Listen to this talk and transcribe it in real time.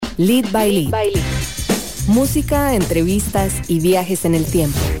Lead by Lead. Música, entrevistas y viajes en el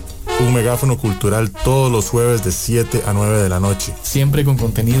tiempo. Un megáfono cultural todos los jueves de 7 a 9 de la noche. Siempre con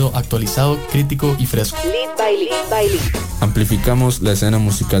contenido actualizado, crítico y fresco. Lead by Lead. Amplificamos la escena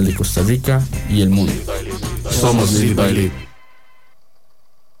musical de Costa Rica y el mundo. Somos Lead by Lead.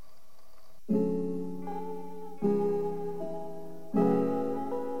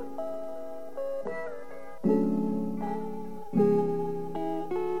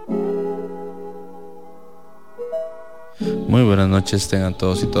 Muy buenas noches tengan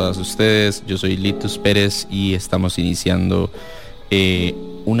todos y todas ustedes. Yo soy Litus Pérez y estamos iniciando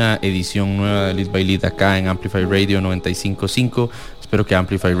una edición nueva de Lead by Lead acá en Amplify Radio 95.5. Espero que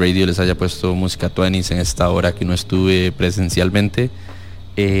Amplify Radio les haya puesto música tuanis en esta hora que no estuve presencialmente.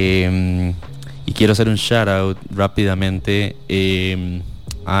 Y quiero hacer un shout out rápidamente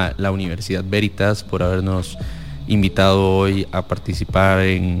a la Universidad Veritas por habernos invitado hoy a participar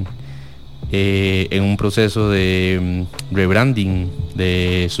en un proceso de rebranding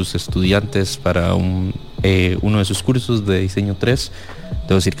de sus estudiantes para uno de sus cursos de diseño 3.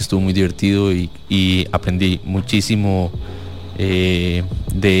 Debo decir que estuvo muy divertido y aprendí muchísimo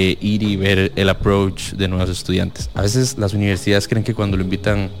de ir y ver el approach de nuevos estudiantes. A veces las universidades creen que cuando lo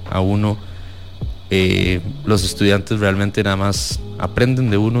invitan a uno, los estudiantes realmente nada más aprenden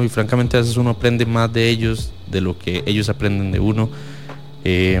de uno, y francamente a veces uno aprende más de ellos de lo que ellos aprenden de uno.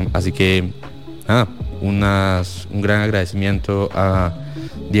 Así que un gran agradecimiento a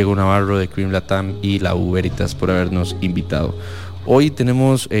Diego Navarro de Cream Latam y la U Veritas por habernos invitado. Hoy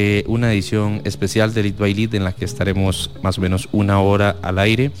tenemos una edición especial de Lead by Lead en la que estaremos más o menos una hora al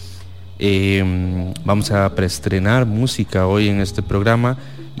aire. Vamos a preestrenar música hoy en este programa,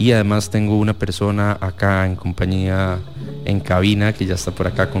 y además tengo una persona acá en compañía en cabina que ya está por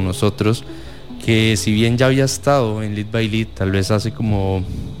acá con nosotros, que si bien ya había estado en Lead by Lead tal vez hace como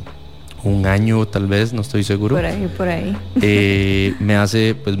un año, tal vez, no estoy seguro. Por ahí. Me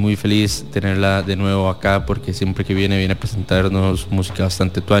hace pues muy feliz tenerla de nuevo acá, porque siempre que viene a presentarnos música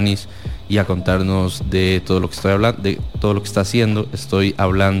bastante tuanis y a contarnos de todo lo que estoy hablando, de todo lo que está haciendo. Estoy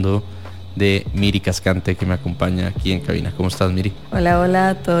hablando de Miri Cascante, que me acompaña aquí en cabina. ¿Cómo estás, Miri?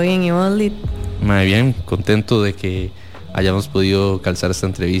 Hola, ¿todo bien? ¿Y vos, Lit? Muy bien, contento de que hayamos podido calzar esta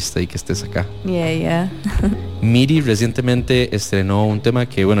entrevista y que estés acá. Yeah. Miri recientemente estrenó un tema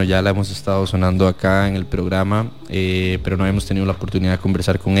que, bueno, ya la hemos estado sonando acá en el programa, pero no hemos tenido la oportunidad de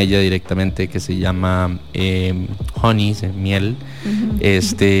conversar con ella directamente, que se llama Honey, miel.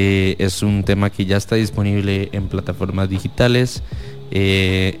 Es un tema que ya está disponible en plataformas digitales.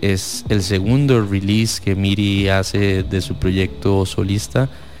 Es el segundo release que Miri hace de su proyecto solista,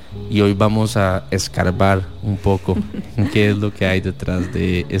 y hoy vamos a escarbar un poco qué es lo que hay detrás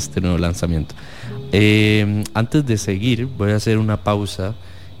de este nuevo lanzamiento. Antes de seguir, voy a hacer una pausa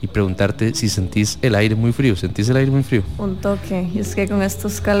y preguntarte si sentís el aire muy frío. ¿Sentís el aire muy frío? Un toque, y es que con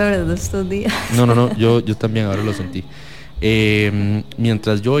estos calores de estos días. No, yo también ahora lo sentí.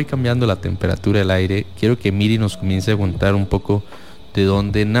 Mientras yo voy cambiando la temperatura del aire, quiero que Miri nos comience a contar un poco de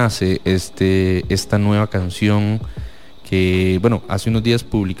dónde nace esta nueva canción. Que, bueno, hace unos días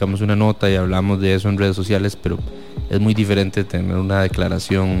publicamos una nota y hablamos de eso en redes sociales, pero es muy diferente tener una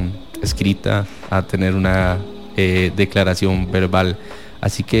declaración escrita a tener una declaración verbal.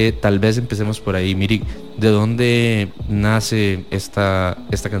 Así que tal vez empecemos por ahí. Miri, ¿de dónde nace esta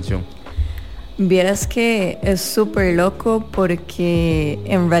canción? Vieras que es súper loco, porque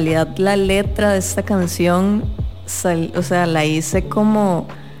en realidad la letra de esta canción la hice como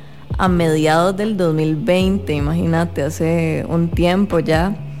a mediados del 2020, imagínate, hace un tiempo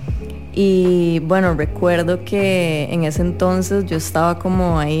ya. Y bueno, recuerdo que en ese entonces yo estaba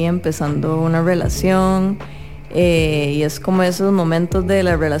como ahí empezando una relación, y es como esos momentos de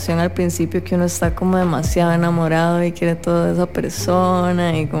la relación al principio que uno está como demasiado enamorado y quiere toda esa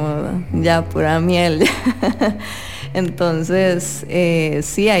persona y como ya pura miel. Entonces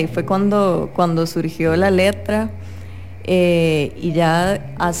sí, ahí fue cuando surgió la letra. Y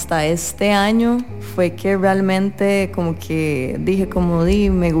ya hasta este año fue que realmente como que dije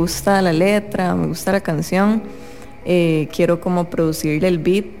me gusta la letra, me gusta la canción, quiero como producirle el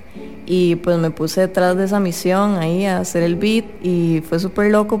beat, y pues me puse detrás de esa misión ahí a hacer el beat, y fue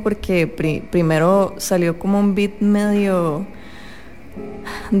súper loco porque primero salió como un beat medio,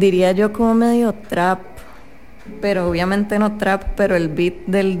 diría yo como medio trap, pero obviamente no trap, pero el beat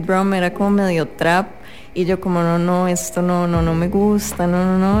del drum era como medio trap. Y yo como esto no me gusta,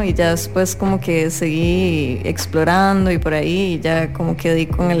 no. Y ya después como que seguí explorando y por ahí, y ya como que di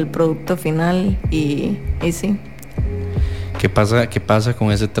con el producto final y sí. ¿Qué pasa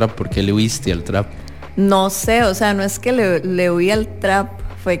con ese trap? ¿Por qué le huiste al trap? No sé, o sea, no es que le huí al trap,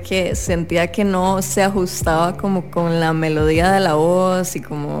 fue que sentía que no se ajustaba como con la melodía de la voz y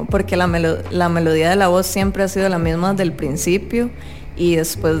como, porque la melodía de la voz siempre ha sido la misma desde el principio y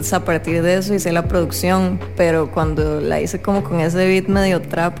después a partir de eso hice la producción, pero cuando la hice como con ese beat medio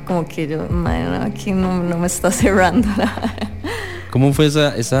trap, como que yo, man, aquí no me está cerrando la... ¿Cómo fue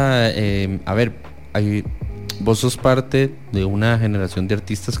a ver, vos sos parte de una generación de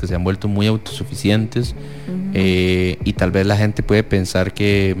artistas que se han vuelto muy autosuficientes, y tal vez la gente puede pensar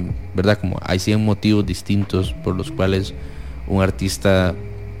que, ¿verdad? Como hay 100 motivos distintos por los cuales un artista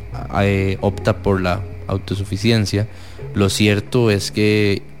opta por la autosuficiencia. Lo cierto es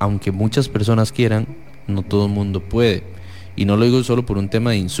que aunque muchas personas quieran, no todo el mundo puede. Y no lo digo solo por un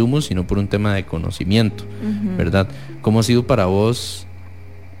tema de insumos, sino por un tema de conocimiento, ¿verdad? ¿Cómo ha sido para vos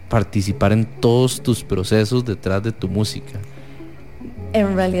participar en todos tus procesos detrás de tu música?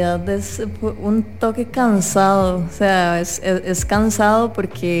 En realidad es un toque cansado, o sea, es cansado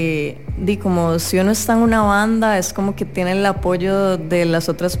porque, como si uno está en una banda, es como que tiene el apoyo de las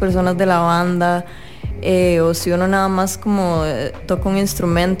otras personas de la banda, o si uno nada más como toca un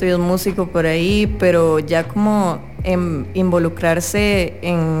instrumento y es músico por ahí, pero ya como involucrarse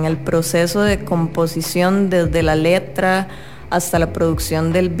en el proceso de composición desde la letra hasta la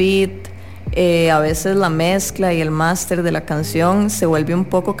producción del beat, a veces la mezcla y el máster de la canción se vuelve un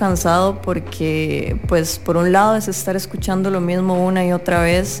poco cansado porque pues por un lado es estar escuchando lo mismo una y otra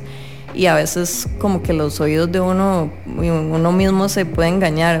vez y a veces como que los oídos de uno mismo se puede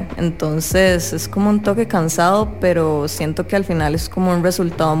engañar, entonces es como un toque cansado, pero siento que al final es como un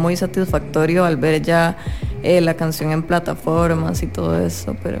resultado muy satisfactorio al ver ya la canción en plataformas y todo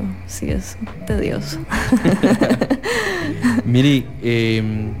eso, pero sí es tedioso. Miri,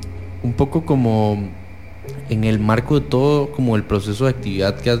 un poco como en el marco de todo como el proceso de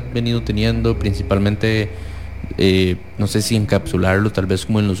actividad que has venido teniendo, principalmente no sé si encapsularlo tal vez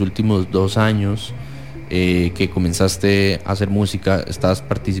como en los últimos 2 años que comenzaste a hacer música, estabas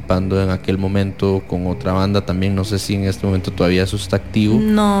participando en aquel momento con otra banda también, no sé si en este momento todavía eso está activo.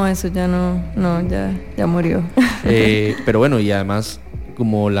 No, eso ya no, ya murió. Pero bueno, y además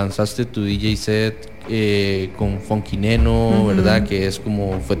como lanzaste tu DJ set con Funky Neno, ¿verdad? Que es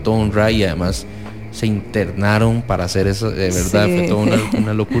como, fue todo un ride y además se internaron para hacer eso, de verdad, sí. Fue toda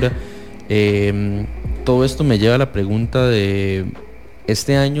una locura. Todo esto me lleva a la pregunta de,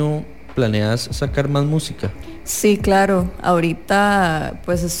 ¿este año planeas sacar más música? Sí, claro, ahorita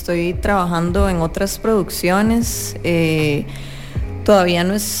pues estoy trabajando en otras producciones, todavía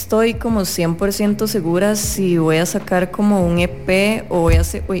no estoy como 100% segura si voy a sacar como un EP o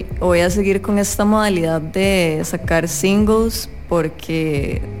voy a seguir con esta modalidad de sacar singles,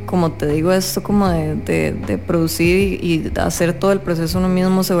 porque como te digo, esto como de producir y hacer todo el proceso uno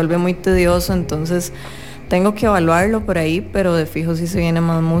mismo se vuelve muy tedioso, entonces tengo que evaluarlo por ahí, pero de fijo sí se viene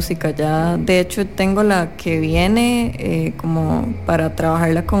más música. Ya de hecho tengo la que viene como para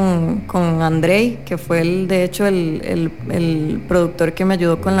trabajarla con Andrei, que fue el productor que me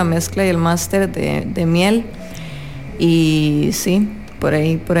ayudó con la mezcla y el máster de Miel, y sí, por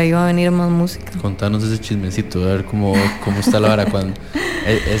ahí va a venir más música. Contanos ese chismecito, a ver cómo está la hora cuando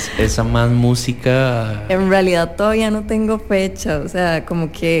es esa más música. En realidad todavía no tengo fecha, o sea,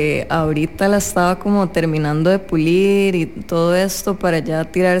 como que ahorita la estaba como terminando de pulir y todo esto para ya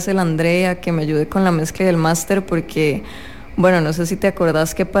tirársela a Andrea que me ayude con la mezcla y el máster, porque bueno, no sé si te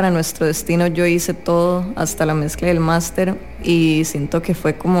acordás que para Nuestro Destino yo hice todo, hasta la mezcla y el máster, y siento que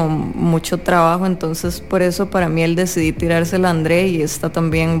fue como mucho trabajo, entonces por eso para mí decidí tirársela a André, y esta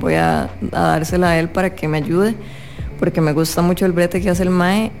también voy a dársela a él para que me ayude, porque me gusta mucho el brete que hace el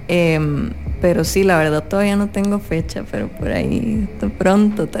mae, pero sí, la verdad todavía no tengo fecha, pero por ahí de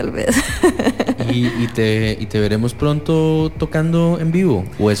pronto tal vez. ¿Y te veremos pronto tocando en vivo?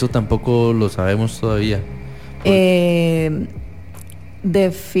 ¿O eso tampoco lo sabemos todavía?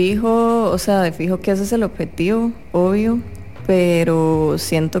 De fijo que ese es el objetivo, obvio, pero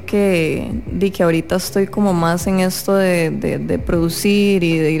siento que ahorita estoy como más en esto de producir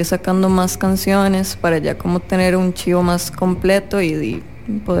y de ir sacando más canciones para ya como tener un chivo más completo y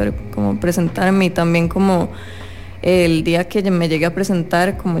poder como presentarme, y también como el día que me llegue a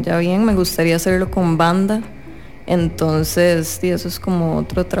presentar, como ya bien, me gustaría hacerlo con banda, entonces sí, eso es como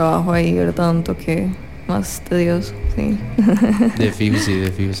otro trabajo ahí, ¿verdad? Un toque más tedioso, sí. De fijo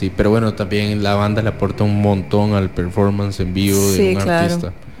sí, pero bueno, también la banda le aporta un montón al performance en vivo de un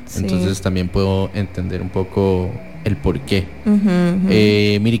artista, entonces sí. También puedo entender un poco el porqué.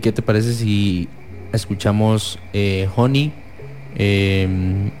 Miri, ¿qué te parece si escuchamos Honey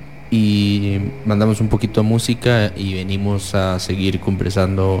y mandamos un poquito de música y venimos a seguir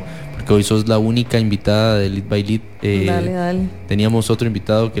conversando, porque hoy sos la única invitada de Lead by Lead. Dale. Teníamos otro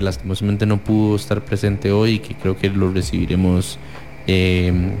invitado que lastimosamente no pudo estar presente hoy y que creo que lo recibiremos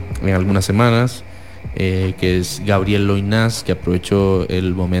en algunas semanas, que es Gabriel Loinaz, que aprovecho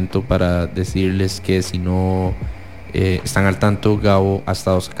el momento para decirles que si no están al tanto, Gabo ha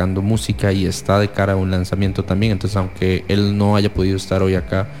estado sacando música y está de cara a un lanzamiento también. Entonces, aunque él no haya podido estar hoy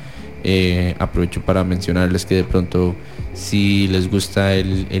acá, aprovecho para mencionarles que de pronto, si les gusta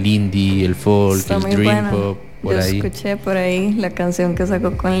el indie, el folk, está el dream pop, por ahí. Yo escuché por ahí la canción que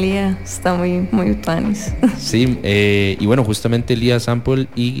sacó con Lía, está muy tanis. Sí, y bueno, justamente Lía Sample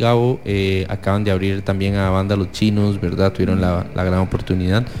y Gabo acaban de abrir también a Banda Los Chinos, ¿verdad? Tuvieron la gran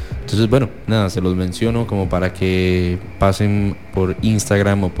oportunidad. Entonces, bueno, nada, se los menciono como para que pasen por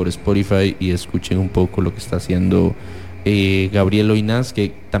Instagram o por Spotify y escuchen un poco lo que está haciendo Gabriel Loinaz,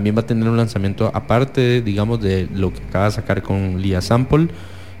 que también va a tener un lanzamiento aparte, digamos, de lo que acaba de sacar con Lía Sample,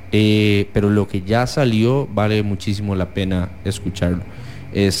 pero lo que ya salió vale muchísimo la pena escucharlo.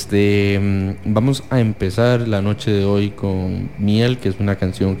 Vamos a empezar la noche de hoy con Miel, que es una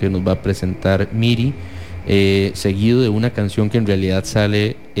canción que nos va a presentar Miri, seguido de una canción que en realidad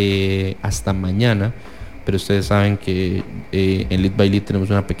sale hasta mañana, pero ustedes saben que en Lead by Lead tenemos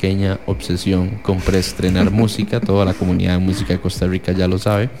una pequeña obsesión con preestrenar música. Toda la comunidad de música de Costa Rica ya lo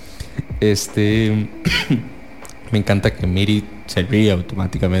sabe. Me encanta que Miri se ríe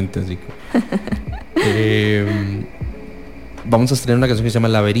automáticamente, así que vamos a estrenar una canción que se llama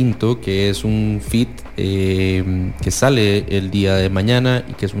Laberinto, que es un feat que sale el día de mañana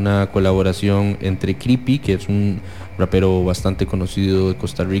y que es una colaboración entre Creepy, que es un rapero bastante conocido de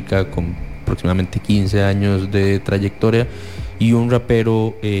Costa Rica con aproximadamente 15 años de trayectoria, y un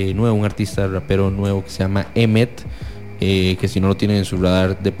rapero nuevo, un artista rapero nuevo que se llama Emmet, que si no lo tienen en su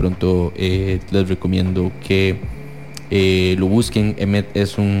radar, de pronto les recomiendo que lo busquen. Emmet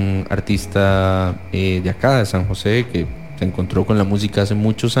es un artista de acá, de San José, que se encontró con la música hace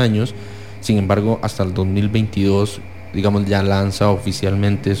muchos años. Sin embargo, hasta el 2022, digamos, ya lanza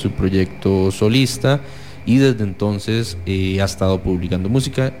oficialmente su proyecto solista, y desde entonces ha estado publicando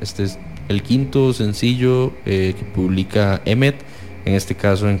música. Este es el quinto sencillo que publica Emmet, en este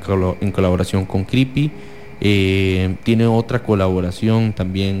caso en colaboración con Creepy. Tiene otra colaboración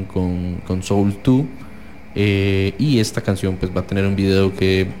también con Soul 2, y esta canción pues va a tener un video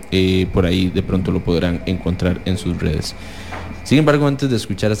que por ahí de pronto lo podrán encontrar en sus redes. Sin embargo, antes de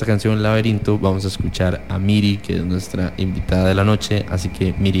escuchar esta canción Laberinto, vamos a escuchar a Miri, que es nuestra invitada de la noche. Así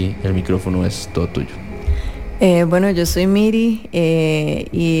que, Miri, el micrófono es todo tuyo. Bueno, yo soy Miri,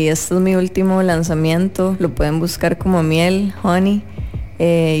 y este es mi último lanzamiento. Lo pueden buscar como Miel, Honey,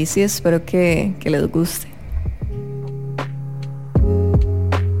 y sí, espero que les guste.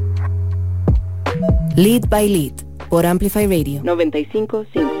 Lead by Lead por Amplify Radio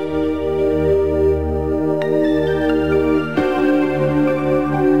 95.5.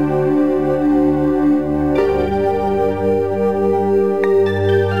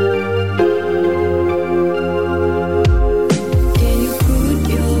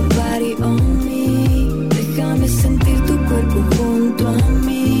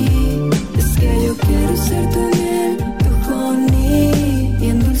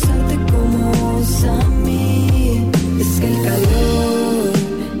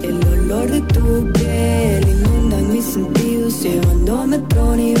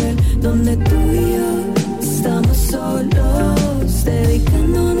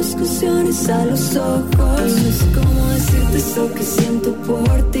 A los ojos, no sé cómo decirte esto que siento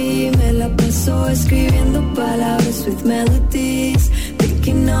por ti. Me la paso escribiendo palabras with melodies,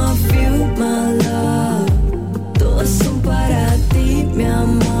 thinking of you, my love. Todas son para ti, mi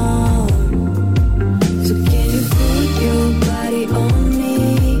amor. So can you put your body on me?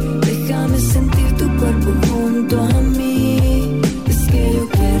 Déjame sentir tu cuerpo junto a mí. Es que yo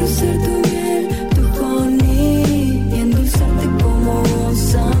quiero ser tu miel, tu honey, y endulzarte como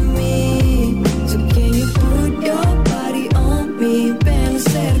vos a mí. Ven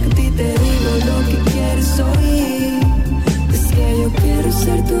cerca, a ti te digo lo que quieres oír. Es que yo quiero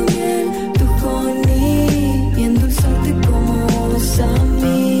ser tu miel, tu honey, y endulzarte como vos a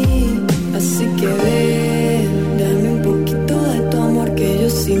mí. Así que ven, dame un poquito de tu amor, que yo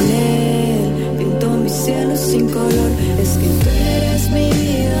sin él pinto mi cielo sin color. Es que tú eres mi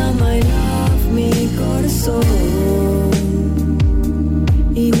vida, my love, mi corazón.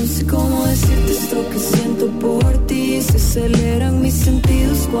 Y no sé cómo decirte esto que siento por ti. Se aceleran mis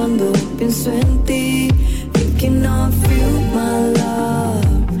sentidos cuando pienso en ti. Thinking of you, my love.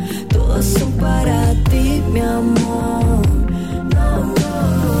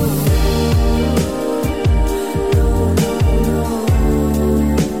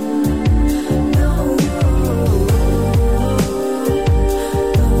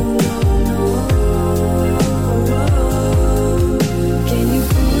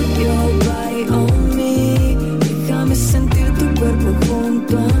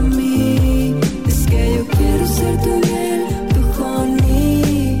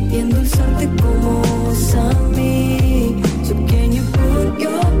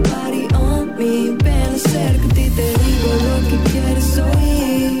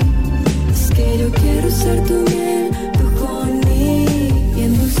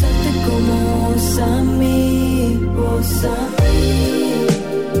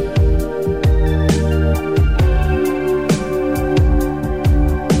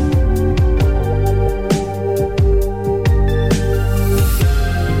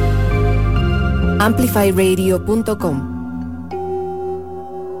 Amplifyradio.com.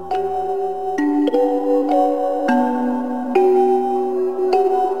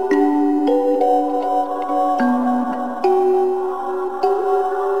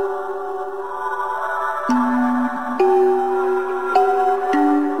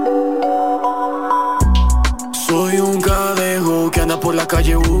 Soy un cadejo que anda por la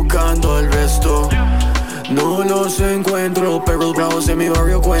calle buscando al resto. No los encuentro, pero los bravos de mi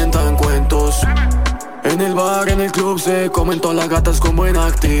barrio cuentan cuentos. En el bar, en el club se comen todas las gatas con buena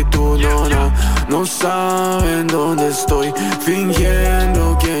actitud. No saben dónde estoy,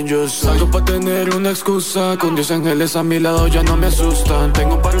 fingiendo quién yo soy. Salgo pa' tener una excusa, con 10 ángeles a mi lado ya no me asustan.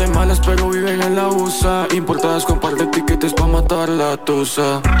 Tengo un par de malas pero viven en la USA, importadas con par de tiquetes pa' matar la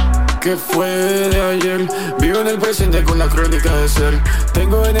tusa. ¿Qué fue de ayer? Vivo en el presente con la crónica de ser.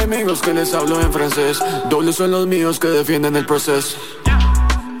 Tengo enemigos que les hablo en francés. Dobles son los míos que defienden el proceso.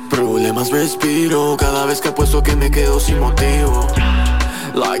 Problemas respiro cada vez que apuesto que me quedo sin motivo.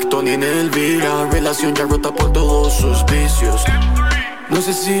 Like Tony en Elvira, relación ya rota por todos sus vicios. No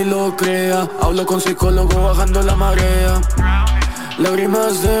sé si lo crea, hablo con psicólogo bajando la marea.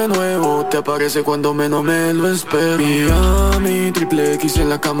 Lágrimas de nuevo, te aparece cuando menos me lo espero. Miami, triple X en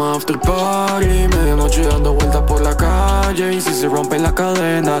la cama after party. Medianoche dando vueltas por la calle. Y si se rompen las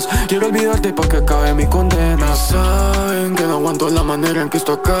cadenas, quiero olvidarte pa' que acabe mi condena. Saben que no aguanto la manera en que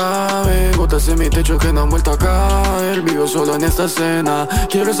esto acabe. Gotas en mi techo que no han vuelto a caer. Vivo solo en esta escena.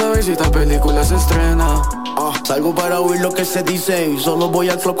 Quiero saber si esta película se estrena. Salgo para oír lo que se dice. Solo voy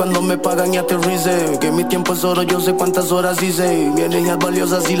al flow cuando me pagan y aterrice. Que mi tiempo es oro, yo sé cuántas horas hice. Mi energía es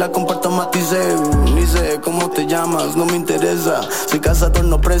valiosa si la comparto matice. Ni sé cómo te llamas, no me interesa. Soy cazador,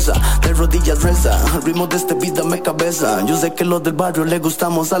 no presa, de rodillas reza. El ritmo de este beat dame cabeza. Yo sé que los del barrio le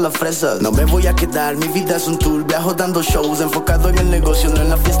gustamos a las fresas. No me voy a quedar, mi vida es un tour. Viajo dando shows, enfocado en el negocio, no en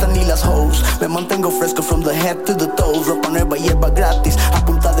la fiesta ni las hoes. Me mantengo fresco from the head to the toes. Ropa nueva, hierba gratis, a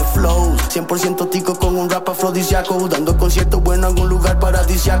punta de flows. 100% tico con un rap afrodisíaco. Dando conciertos bueno en algún lugar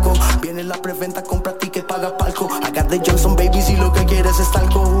paradisiaco. Viene la preventa, compra ticket, paga palco. I got the Johnson babies y lo que quieres es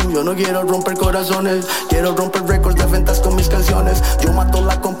talco. Yo no quiero romper corazones, quiero romper récords de ventas con mis canciones. Yo mato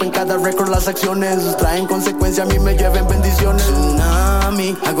la compa en cada récord, las acciones traen consecuencias, a mí me lleven bendiciones.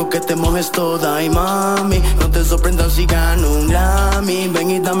 Tsunami, hago que te mojes toda y mami, no te sorprendas si gano un Grammy.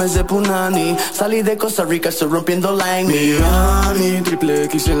 Ven y dame ese punani, salí de Costa Rica, estoy rompiendo line. Miami, triple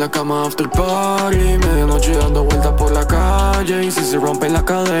X en la cama after party. Medianoche dando vueltas por la calle. Y si se rompen las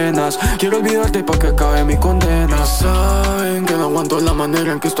cadenas, quiero olvidarte pa' que acabe mi condena. Saben que no aguanto la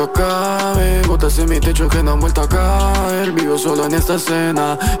manera en que esto acabe. Gotas en mi techo que no han vuelto a caer. Vivo solo en esta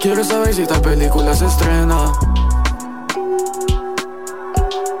escena. Quiero saber si esta película se estrena.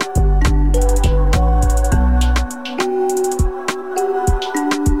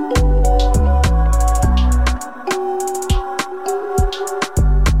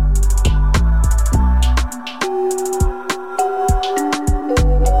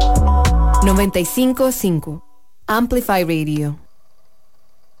 $95.5 Amplify Radio.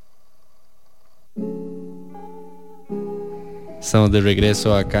 Estamos de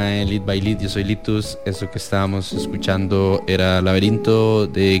regreso acá en Lead by Lead. Yo soy Litus. Eso que estábamos escuchando era Laberinto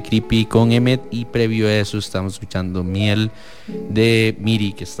de Creepy con Emmet. Y previo a eso estábamos escuchando Miel de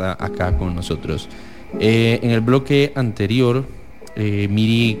Miri, que está acá con nosotros. En el bloque anterior,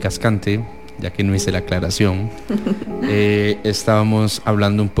 Miri Cascante, ya que no hice la aclaración, estábamos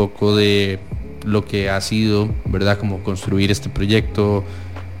hablando un poco de lo que ha sido, ¿verdad? Como construir este proyecto.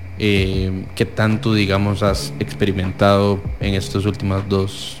 ¿Qué tanto, digamos, has experimentado en estos últimos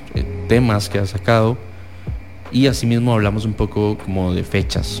dos temas que has sacado? Y asimismo hablamos un poco como de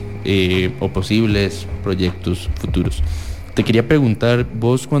fechas o posibles proyectos futuros. Te quería preguntar,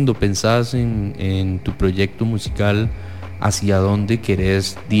 vos cuando pensás en tu proyecto musical, ¿hacia dónde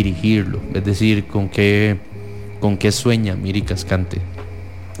querés dirigirlo? Es decir, ¿con qué sueña Miri Cascante?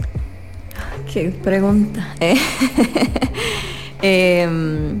 Qué pregunta.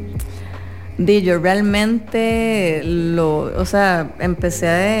 Yo realmente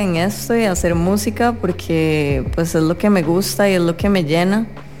empecé en esto y a hacer música porque pues es lo que me gusta y es lo que me llena.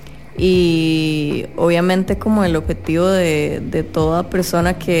 Y obviamente como el objetivo de toda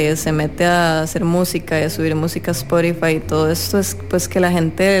persona que se mete a hacer música y a subir música a Spotify y todo esto es pues que la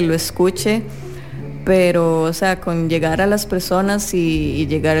gente lo escuche, pero o sea, con llegar a las personas y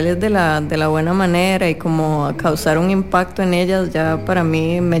llegarles de la buena manera y como a causar un impacto en ellas, ya para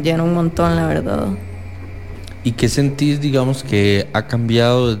mí me llena un montón, la verdad. ¿Y qué sentís, digamos, que ha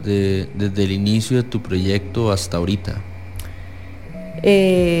cambiado desde el inicio de tu proyecto hasta ahorita?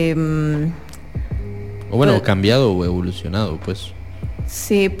 O bueno, cambiado o evolucionado, pues.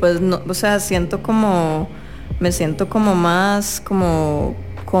 Sí, pues no, o sea, me siento como más como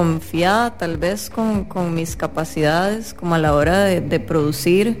confiada tal vez con mis capacidades como a la hora de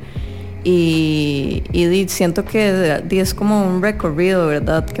producir y siento que es como un recorrido,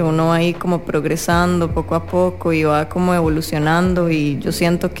 ¿verdad? Que uno va ahí como progresando poco a poco y va como evolucionando y yo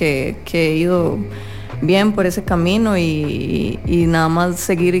siento que he ido bien por ese camino y nada más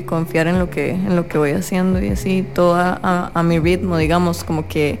seguir y confiar en lo que voy haciendo y así todo a mi ritmo, digamos, como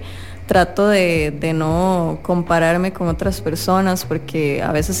que trato de no compararme con otras personas porque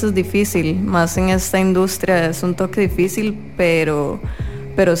a veces es difícil, más en esta industria es un toque difícil, pero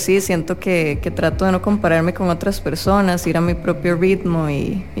sí, siento que trato de no compararme con otras personas, ir a mi propio ritmo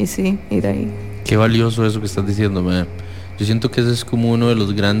y sí, ir ahí. Qué valioso eso que estás diciendo, man. Yo siento que ese es como uno de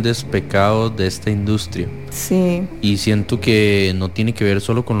los grandes pecados de esta industria. Sí. Y siento que no tiene que ver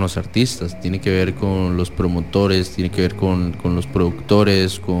solo con los artistas, tiene que ver con los promotores, tiene que ver con los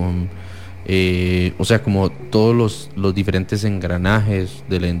productores, o sea, como todos los diferentes engranajes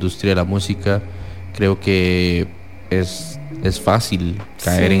de la industria de la música. Creo que es fácil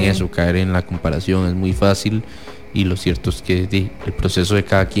caer en eso, caer en la comparación, es muy fácil. Y lo cierto es que el proceso de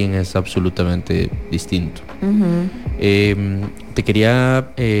cada quien es absolutamente distinto. Uh-huh. Te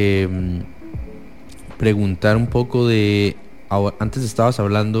quería preguntar un poco antes estabas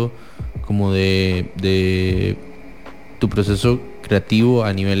hablando como de tu proceso creativo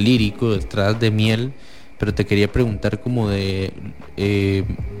a nivel lírico detrás de Miel, pero te quería preguntar como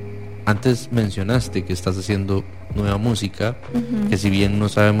antes mencionaste que estás haciendo nueva música, uh-huh, que si bien no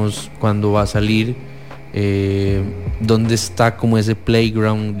sabemos cuándo va a salir, ¿dónde está como ese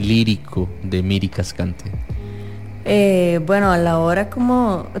playground lírico de Miri Cascante? Bueno, a la hora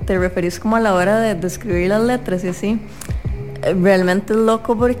como, ¿te referís como a la hora de escribir las letras y así? Realmente es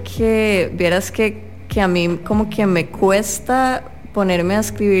loco porque vieras que a mí como que me cuesta ponerme a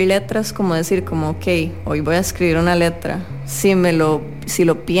escribir letras, como decir como ok, hoy voy a escribir una letra. Si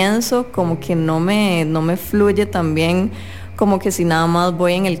lo pienso, como que no me fluye tan bien, como que si nada más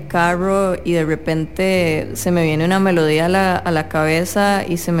voy en el carro y de repente se me viene una melodía a la cabeza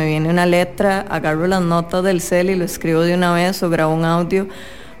y se me viene una letra, agarro las notas del cel y lo escribo de una vez o grabo un audio,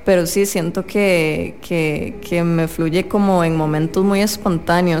 pero sí siento que me fluye como en momentos muy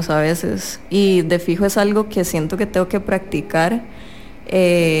espontáneos a veces y de fijo es algo que siento que tengo que practicar,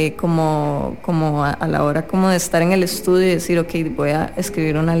 como a la hora como de estar en el estudio y decir ok, voy a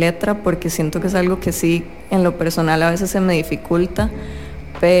escribir una letra, porque siento que es algo que sí en lo personal a veces se me dificulta,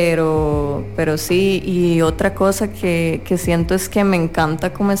 pero sí. Y otra cosa que siento es que me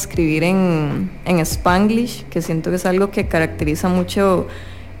encanta como escribir en Spanglish, que siento que es algo que caracteriza mucho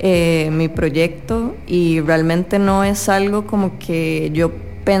mi proyecto y realmente no es algo como que yo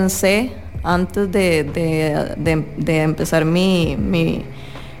pensé antes de empezar mi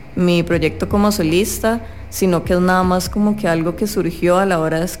proyecto como solista, sino que es nada más como que algo que surgió a la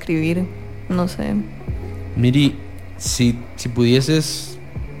hora de escribir, no sé. Miri, si pudieses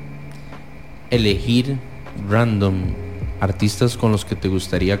elegir random artistas con los que te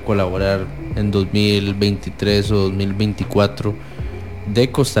gustaría colaborar en 2023 o 2024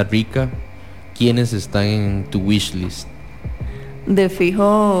 de Costa Rica, ¿quiénes están en tu wishlist? De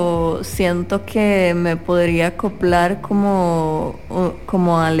fijo siento que me podría acoplar como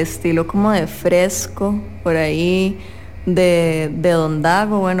al estilo como de Fresco, por ahí, de Don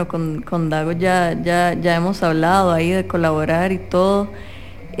Dago. Bueno, con Dago ya hemos hablado ahí de colaborar y todo.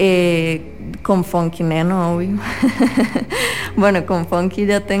 Con Funky Neno, obvio. Bueno, con Funky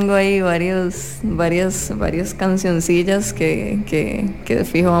ya tengo ahí varias cancioncillas que de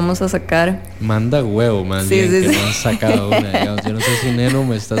fijo vamos a sacar. Manda huevo, más sí, bien, sí, que sí. No han sacado una, digamos. Yo no sé si Neno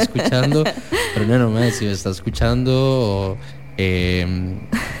me está escuchando, pero Neno, si me está escuchando,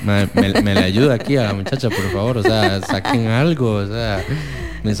 me le ayuda aquí a la muchacha, por favor. O sea, saquen algo, o sea,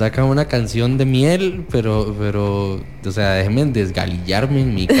 me sacan una canción de Miel, pero, o sea, déjenme desgalillarme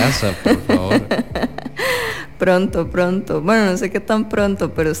en mi casa, por favor. Pronto. Bueno, no sé qué tan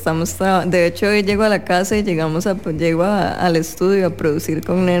pronto, pero estamos de hecho hoy llego a la casa y llego al estudio a producir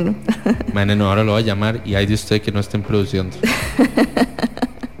con Neno. Neno, ahora lo voy a llamar y hay de usted que no estén produciendo.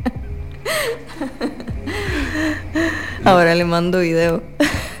 Ahora le mando video.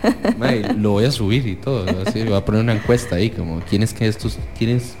 Lo voy a subir y todo, así, voy a poner una encuesta ahí como ¿quiénes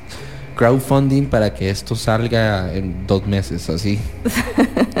crowdfunding para que esto salga en 2 meses? Así.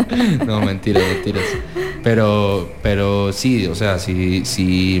 No, mentiras. Pero sí, o sea,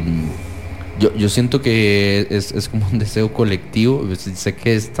 sí. Yo siento que es como un deseo colectivo. Sé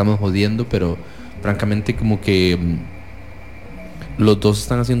que estamos jodiendo, pero francamente como que los dos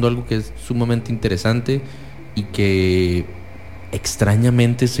están haciendo algo que es sumamente interesante y que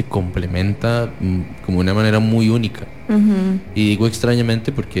extrañamente se complementa como de una manera muy única. Y digo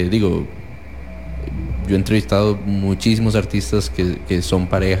extrañamente porque digo, yo he entrevistado muchísimos artistas que son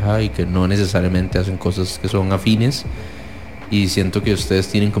pareja y que no necesariamente hacen cosas que son afines, y siento que ustedes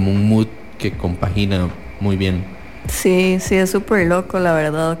tienen como un mood que compagina muy bien. Sí, sí, es súper loco, la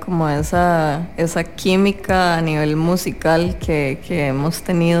verdad, como esa química a nivel musical que hemos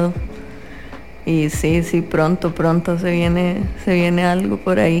tenido. Y sí, pronto se viene algo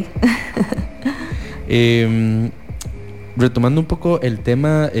por ahí. Retomando un poco el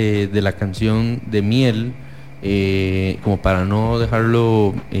tema de la canción de Miel, como para no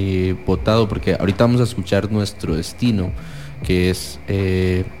dejarlo botado, porque ahorita vamos a escuchar Nuestro Destino, que es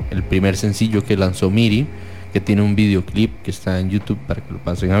el primer sencillo que lanzó Miri, que tiene un videoclip que está en YouTube para que lo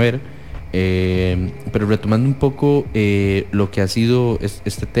pasen a ver. Pero retomando un poco lo que ha sido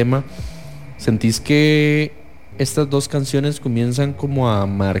este tema, ¿sentís que estas dos canciones comienzan como a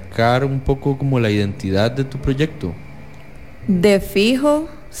marcar un poco como la identidad de tu proyecto? De fijo,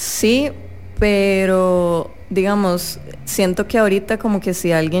 sí, pero digamos, siento que ahorita como que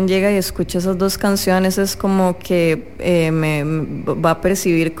si alguien llega y escucha esas dos canciones es como que me va a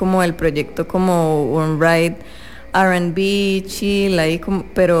percibir como el proyecto como un ride R&B, chill, ahí como,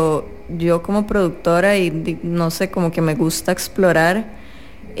 pero yo como productora y no sé, como que me gusta explorar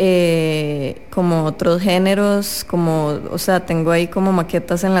como otros géneros, como, o sea, tengo ahí como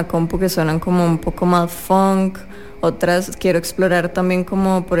maquetas en la compu que suenan como un poco más funk, otras quiero explorar también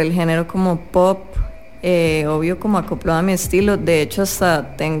como por el género como pop, obvio como acoplado a mi estilo. De hecho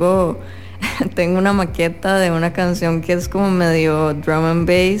hasta tengo una maqueta de una canción que es como medio drum and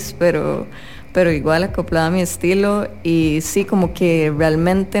bass, pero igual acoplada a mi estilo. Y sí, como que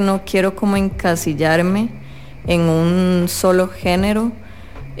realmente no quiero como encasillarme en un solo género,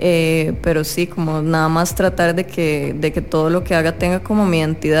 pero sí, como nada más tratar de que todo lo que haga tenga como mi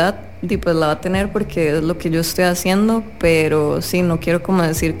identidad, y pues la va a tener porque es lo que yo estoy haciendo, pero sí, no quiero como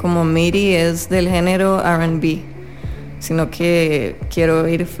decir como Miri es del género R&B, sino que quiero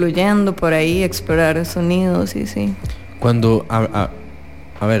ir fluyendo por ahí, explorar sonidos y sí. Cuando, a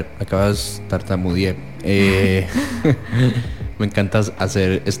ver, acabas tartamudear. Me encanta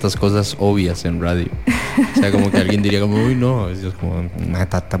hacer estas cosas obvias en radio. O sea, como que alguien diría como, uy, no, es como una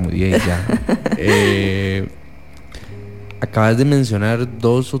tartamudeé ya. Acabas de mencionar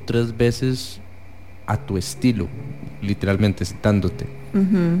 2 o 3 veces a tu estilo, literalmente citándote.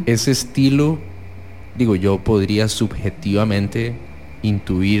 Ese estilo, digo, yo podría subjetivamente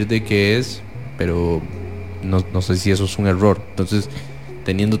intuir de qué es, pero no sé si eso es un error. Entonces,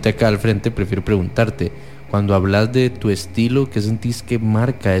 teniéndote acá al frente, prefiero preguntarte, cuando hablas de tu estilo, ¿qué sentís que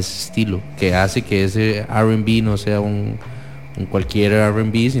marca ese estilo? Que hace que ese R&B no sea un cualquier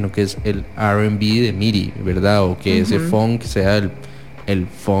R&B, sino que es el R&B de Miri, ¿verdad? O que ese funk sea el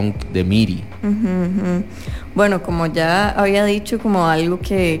funk de Miri. Bueno, como ya había dicho, como algo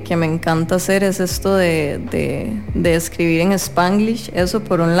que me encanta hacer es esto de escribir en Spanglish, eso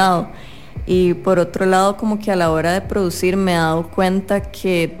por un lado. Y por otro lado, como que a la hora de producir me he dado cuenta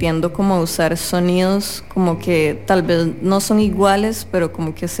que tiendo como a usar sonidos como que tal vez no son iguales, pero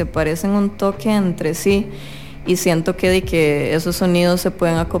como que se parecen un toque entre sí. Y siento que esos sonidos se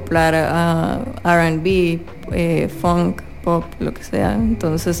pueden acoplar a R&B, funk, pop, lo que sea.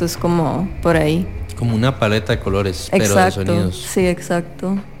 Entonces es como por ahí. Como una paleta de colores, pero de sonidos. Sí,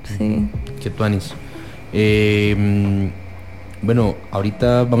 exacto, sí. Qué tuanis. Bueno,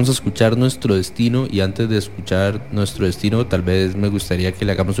 ahorita vamos a escuchar Nuestro Destino, y antes de escuchar Nuestro Destino, tal vez me gustaría que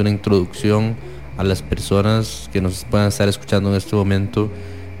le hagamos una introducción a las personas que nos puedan estar escuchando en este momento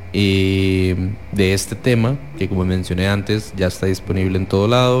de este tema, que como mencioné antes, ya está disponible en todo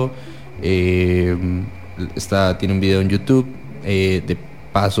lado. Tiene un video en YouTube de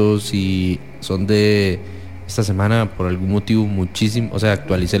pasos, y son de esta semana por algún motivo muchísimo, o sea,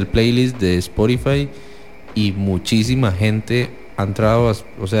 actualicé el playlist de Spotify y muchísima gente ha entrado,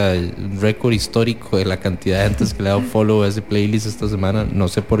 o sea, un récord histórico de la cantidad de gente que le ha dado follow a ese playlist esta semana. No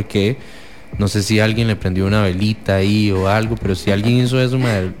sé por qué, no sé si alguien le prendió una velita ahí o algo, pero si alguien hizo eso,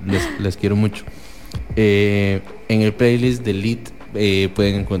 les quiero mucho. En el playlist de Lead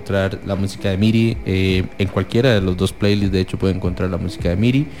pueden encontrar la música de Miri, en cualquiera de los 2 playlists de hecho pueden encontrar la música de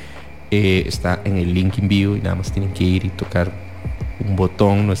Miri. Está en el link en vivo y nada más tienen que ir y tocar un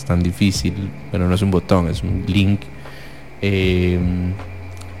botón, no es tan difícil, pero no es un botón, es un link.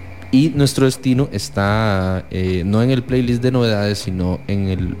 Y Nuestro Destino está no en el playlist de novedades, sino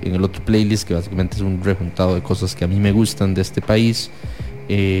en el otro playlist, que básicamente es un rejuntado de cosas que a mí me gustan de este país.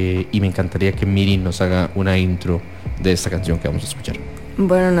 Y me encantaría que Miri nos haga una intro de esta canción que vamos a escuchar.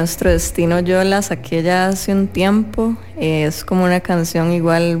 Bueno, Nuestro Destino yo la saqué ya hace un tiempo. Es como una canción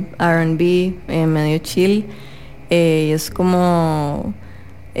igual R&B, medio chill. Y es como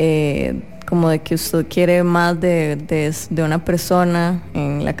de que usted quiere más de una persona.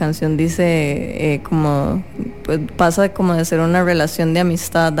 En la canción dice pues pasa como de ser una relación de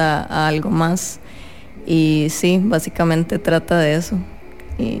amistad a algo más. Y sí, básicamente trata de eso.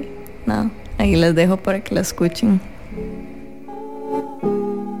 Y nada, ahí les dejo para que la escuchen.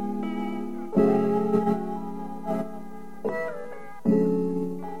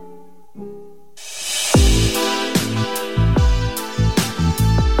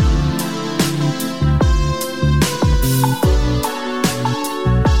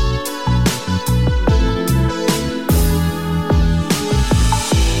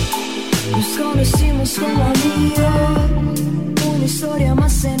 Como amigos, una historia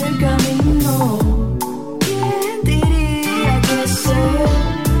más en el camino. ¿Quién diría que eso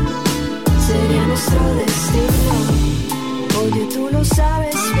sería nuestro destino? Oye, tú lo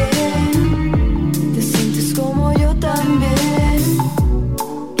sabes bien, te sientes como yo también.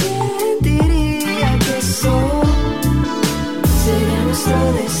 ¿Quién diría que eso sería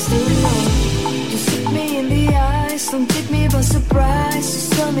nuestro destino? Just look me in the eyes, don't take me by surprise.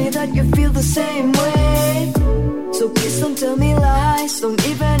 Just tell me that you feel the same way. So please don't tell me lies, don't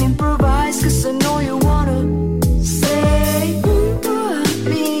even improvise, cause I know you wanna stay junto a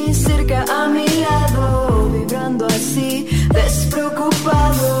mí, cerca a mi lado, vibrando así,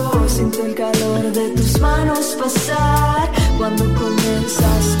 despreocupado. Siento el calor de tus manos pasar, cuando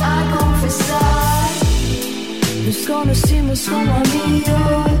comienzas a confesar. Nos conocimos como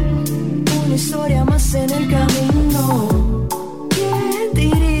amigos, una historia más en el camino. ¿Quién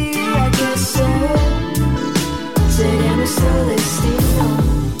diría que eso sería nuestro destino?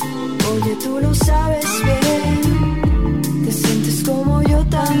 Oye, tú lo sabes bien, te sientes como yo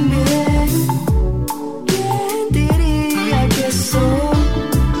también. ¿Quién diría que eso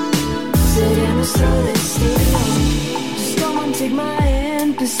sería nuestro destino? Just come and take my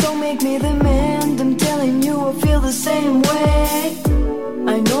hand, please don't make me the man. I'm telling you I feel the same way.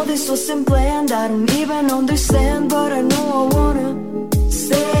 I know this wasn't planned, I don't even understand, but I know I wanna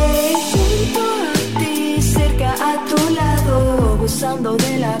stay junto a ti, cerca a tu lado, gozando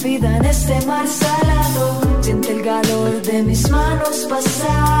de la vida en este mar salado. Siente el calor de mis manos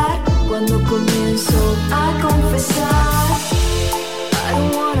pasar, cuando comienzo a confesar. I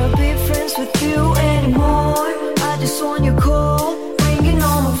don't wanna be friends with you anymore, I just want your call, ringing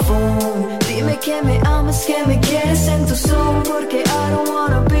on my phone. Dime que me amas, que me quieres en tu zone, porque I don't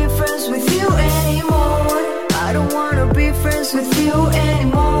wanna be friends with you anymore. I don't wanna be friends with you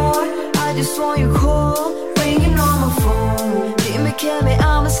anymore. I just want your call, ringing on my phone. Dime que me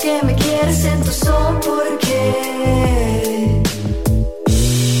amas, que me quieres en tu zone, porque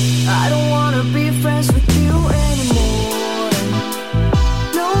I don't wanna be friends with you anymore.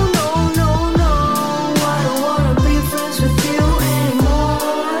 No, no, no, no, I don't wanna be friends with you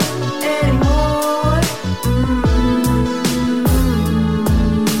anymore, anymore.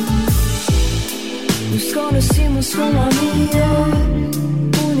 Nos conocimos como amigos,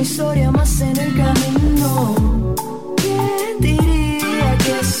 una historia más en el camino. ¿Quién diría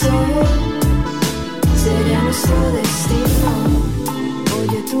que eso sería nuestro destino?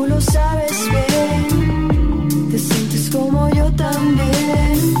 Oye, tú lo sabes bien, te sientes como yo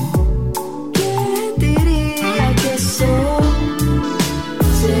también. ¿Quién diría que eso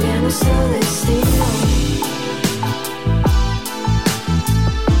sería nuestro destino?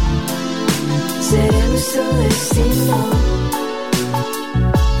 Sería nuestro destino.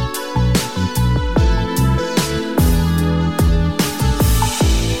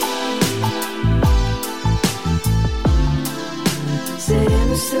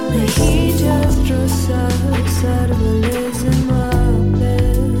 Mejillas rosas, árboles de maple.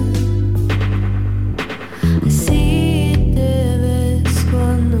 Así te ves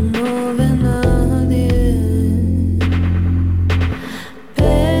cuando no ve nadie.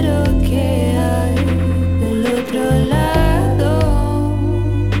 Pero ¿qué hay del otro lado?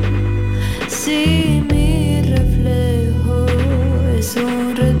 Si mi reflejo es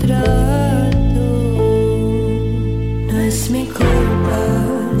un retrato, no es mi culpa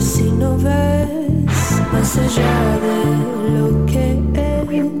si no ves más allá de lo que es,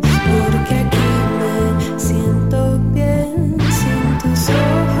 porque aquí me siento bien sin tus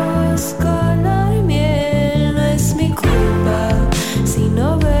ojos color miel. No es mi culpa si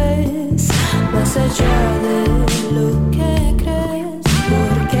no ves más allá de lo que crees,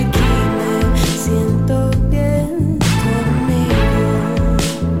 porque aquí me siento bien conmigo.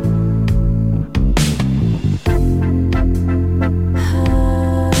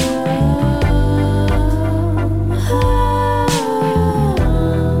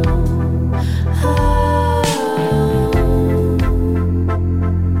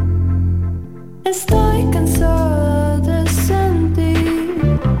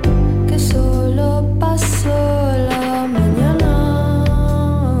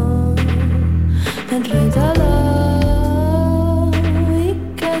 enredado. ¿Y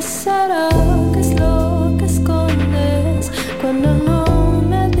qué será? ¿Qué es lo que escondes cuando no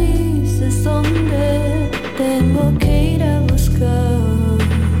me dices dónde tengo que ir a buscar?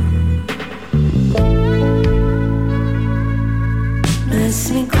 No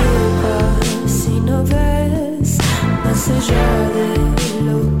es mi culpa si no ves más allá de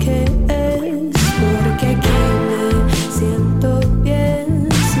lo que es, porque aquí me siento bien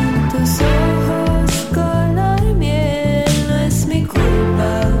sin tus ojos color miel. No es mi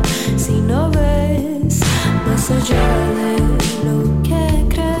culpa si no ves más allá de lo que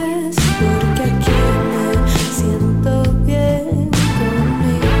crees, porque aquí me siento bien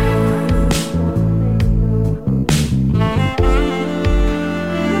conmigo.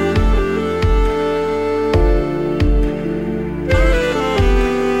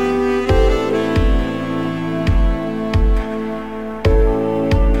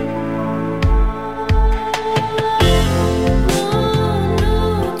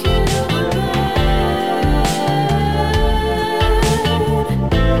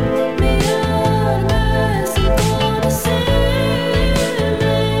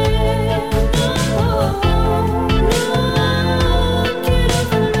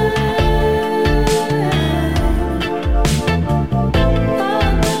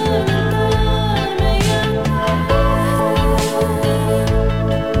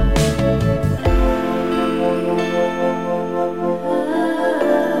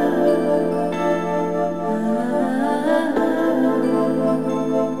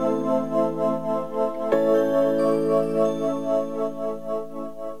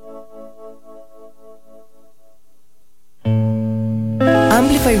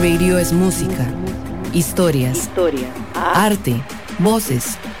 Amplify Radio es música, historias, arte,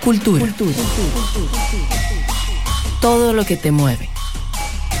 voces, cultura. Todo lo que te mueve.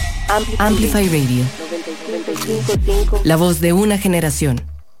 Amplify Radio. La voz de una generación.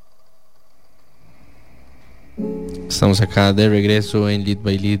 Estamos acá de regreso en Lead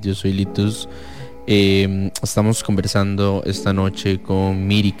by Lead. Yo soy Litus. Estamos conversando esta noche con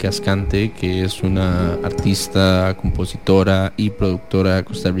Miri Cascante, que es una artista, compositora y productora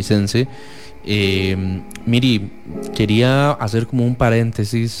costarricense. Miri, quería hacer como un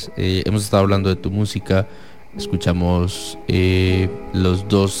paréntesis. Hemos estado hablando de tu música. Escuchamos los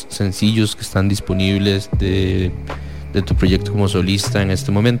 2 sencillos que están disponibles de tu proyecto como solista en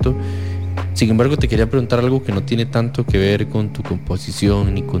este momento. Sin embargo, te quería preguntar algo que no tiene tanto que ver con tu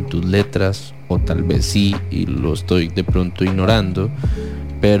composición ni con tus letras, o tal vez sí, y lo estoy de pronto ignorando,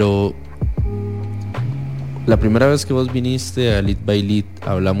 pero la primera vez que vos viniste a Lead by Lead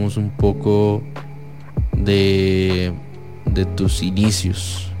hablamos un poco de tus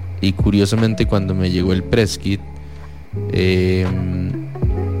inicios, y curiosamente cuando me llegó el press kit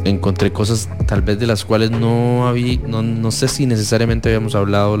encontré cosas tal vez de las cuales no sé si necesariamente habíamos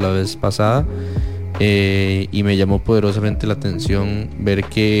hablado la vez pasada, y me llamó poderosamente la atención ver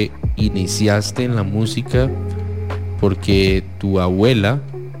que iniciaste en la música porque tu abuela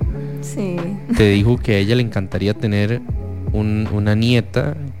te dijo que a ella le encantaría tener una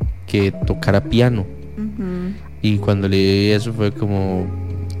nieta que tocara piano. Uh-huh. Y cuando leí eso fue como,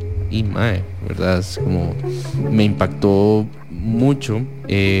 y mae, ¿verdad? Es como, me impactó mucho,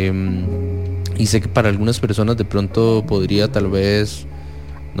 y sé que para algunas personas de pronto podría tal vez,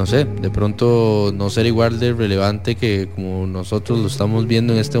 no sé, de pronto no ser igual de relevante que como nosotros lo estamos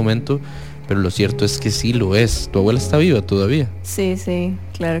viendo en este momento, pero lo cierto es que sí lo es. ¿Tu abuela está viva todavía? Sí,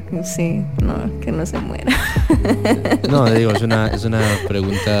 claro que sí, no, que no se muera. No, digo, es una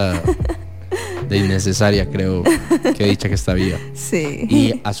pregunta de innecesaria, creo, que dicha que está viva. Sí.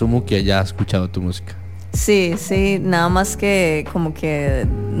 Y asumo que ya ha escuchado tu música. Sí, nada más que como que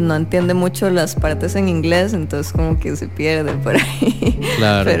no entiende mucho las partes en inglés, entonces como que se pierde por ahí.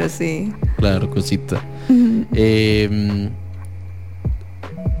 Claro. Pero sí. Claro, cosita.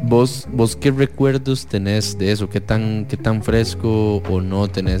 ¿Vos qué recuerdos tenés de eso? ¿Qué tan fresco o no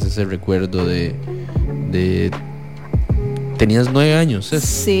tenés ese recuerdo de ¿Tenías 9 años? ¿Es?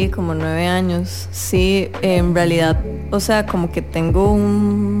 Sí, como 9 años. Sí, en realidad, o sea, como que tengo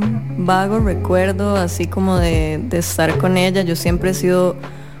un vago recuerdo así como de estar con ella. Yo siempre he sido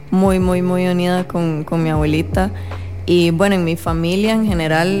muy unida con mi abuelita. Y bueno, en mi familia en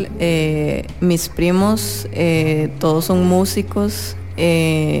general, mis primos, todos son músicos.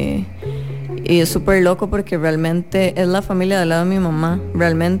 Y es súper loco porque realmente es la familia del lado de mi mamá.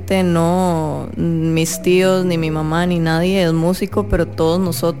 Realmente no, mis tíos, ni mi mamá, ni nadie es músico, pero todos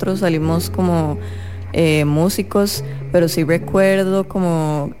nosotros salimos como músicos. Pero sí recuerdo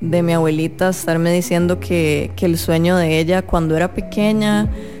como de mi abuelita estarme diciendo que el sueño de ella cuando era pequeña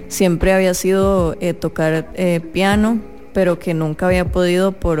siempre había sido tocar piano, pero que nunca había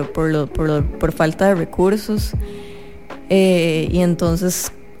podido por falta de recursos. Y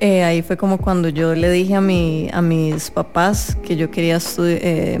entonces ahí fue como cuando yo le dije a mis papás que yo quería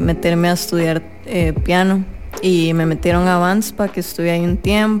meterme a estudiar piano, y me metieron a Vanspa, que estuve ahí un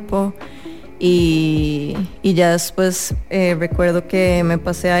tiempo, y ya después recuerdo que me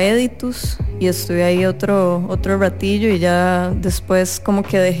pasé a Editus y estuve ahí otro ratillo, y ya después como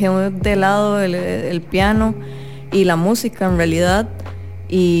que dejé de lado el piano y la música en realidad,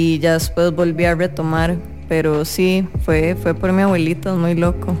 y ya después volví a retomar. Pero sí, fue por mi abuelita, es muy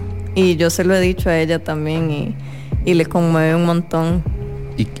loco. Y yo se lo he dicho a ella también, y le conmueve un montón.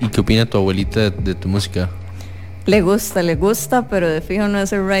 ¿Y qué opina tu abuelita de tu música? Le gusta, pero de fijo no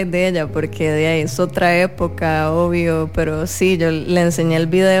es el right de ella, porque de ahí es otra época, obvio. Pero sí, yo le enseñé el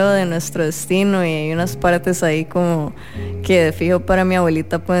video de Nuestro Destino, y hay unas partes ahí como que de fijo para mi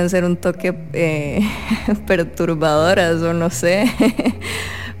abuelita pueden ser un toque perturbadoras, o no sé.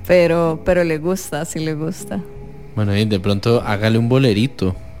 Pero le gusta, sí le gusta. Bueno, y de pronto hágale un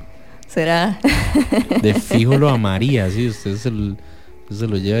bolerito. ¿Será? De fijo lo amaría, sí, usted se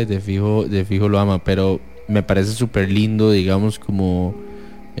lo lleva y de fijo lo ama. Pero me parece súper lindo, digamos, como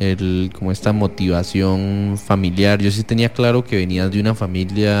esta motivación familiar. Yo sí tenía claro que venías de una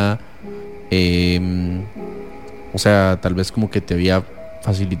familia, o sea, tal vez como que te había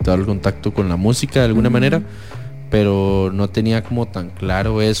facilitado el contacto con la música de alguna manera, pero no tenía como tan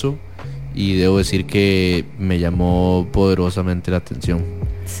claro eso, y debo decir que me llamó poderosamente la atención.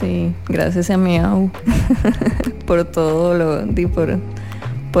 Sí, gracias a mi Au por todo lo di por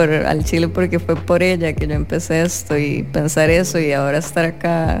al chile, porque fue por ella que yo empecé esto, y pensar eso, y ahora estar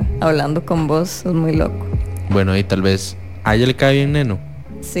acá hablando con vos es muy loco. Bueno, y tal vez a ella le cae bien Neno.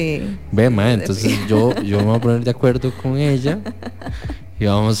 Sí. Ve, ma, entonces yo me voy a poner de acuerdo con ella y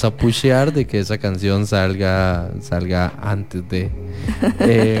vamos a pushear de que esa canción salga antes de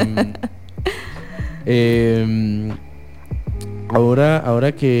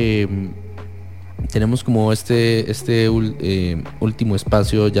ahora que tenemos como este último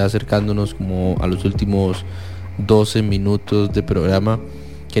espacio, ya acercándonos como a los últimos 12 minutos de programa,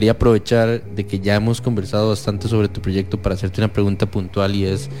 quería aprovechar de que ya hemos conversado bastante sobre tu proyecto para hacerte una pregunta puntual, y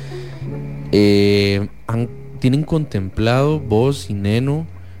es ¿tienen contemplado vos y Neno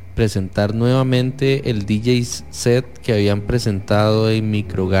presentar nuevamente el DJ set que habían presentado en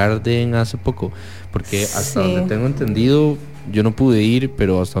Microgarden hace poco? Porque hasta donde tengo entendido, yo no pude ir,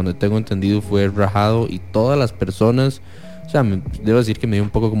 pero hasta donde tengo entendido fue rajado, y todas las personas, o sea, debo decir que me dio un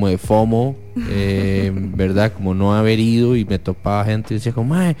poco como de FOMO, ¿verdad? Como no haber ido, y me topaba gente y decía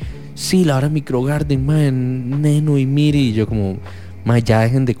como, mae, sí, la hora Microgarden, mae, Neno y Miri, y yo como, mae, ya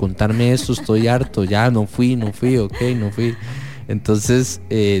dejen de contarme esto, estoy harto, ya no fui, ok, no fui. Entonces,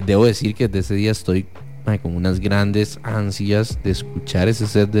 debo decir que desde ese día estoy con unas grandes ansias de escuchar ese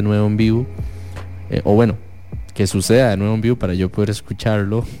set de nuevo en vivo, o bueno, que suceda de nuevo en vivo para yo poder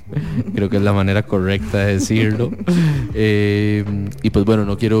escucharlo. Creo que es la manera correcta de decirlo. Y pues bueno,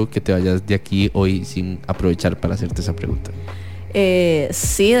 no quiero que te vayas de aquí hoy sin aprovechar para hacerte esa pregunta.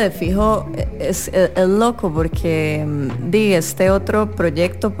 Sí, de fijo es loco, porque este otro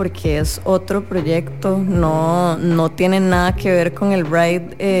proyecto, porque es otro proyecto, no tiene nada que ver con el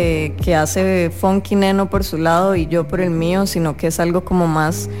ride que hace Funky Neno por su lado y yo por el mío, sino que es algo como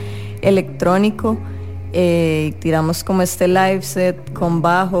más electrónico. Tiramos como este live set con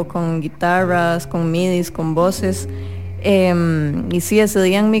bajo, con guitarras, con midis, con voces, y sí, ese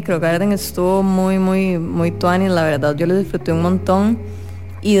día en Microgarden estuvo muy tuanis, la verdad yo lo disfruté un montón,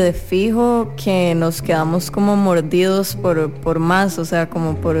 y de fijo que nos quedamos como mordidos por más, o sea,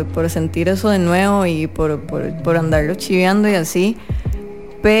 como por sentir eso de nuevo y por andarlo chiveando y así.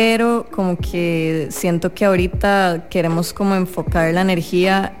 Pero como que siento que ahorita queremos como enfocar la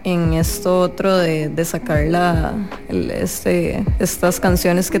energía en esto otro de sacar estas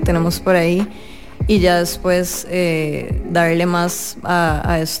canciones que tenemos por ahí, y ya después darle más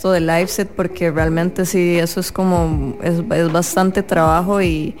a esto de live set, porque realmente sí, eso es como es bastante trabajo,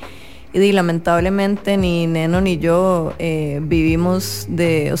 y lamentablemente ni Neno ni yo vivimos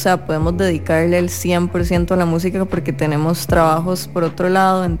o sea, podemos dedicarle el 100% a la música porque tenemos trabajos por otro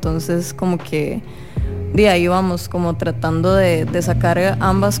lado. Entonces como que de ahí vamos como tratando de sacar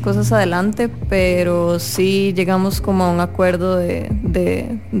ambas cosas adelante, pero sí llegamos como a un acuerdo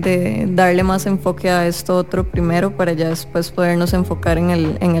de darle más enfoque a esto otro primero, para ya después podernos enfocar en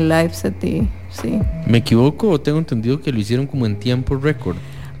el live set. Y sí. ¿Me equivoco o tengo entendido que lo hicieron como en tiempo récord?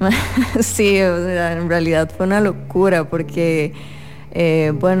 Sí, o sea, en realidad fue una locura, porque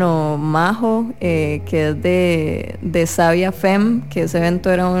Bueno, Majo, que es de Sabia Fem, que ese evento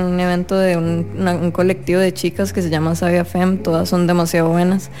era un evento de un colectivo de chicas que se llama Sabia Fem, todas son demasiado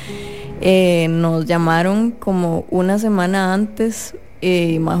buenas. Nos llamaron como una semana antes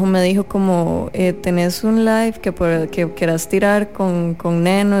y Majo me dijo como, tenés un live que quieras tirar con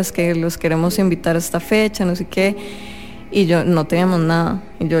Neno, es que los queremos invitar a esta fecha, no sé qué. Y yo no teníamos nada.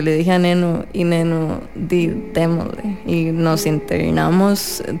 Y yo le dije a Neno, y Neno, démosle. Y nos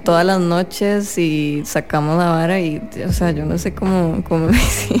internamos todas las noches y sacamos la vara y, o sea, yo no sé cómo lo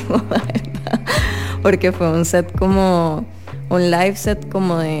hicimos, la verdad. Porque fue un set como, un live set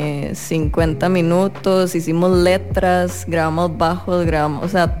como de 50 minutos, hicimos letras, grabamos bajos, o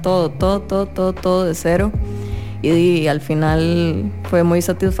sea, todo de cero. Y al final fue muy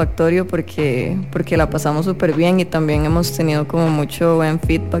satisfactorio porque la pasamos súper bien y también hemos tenido como mucho buen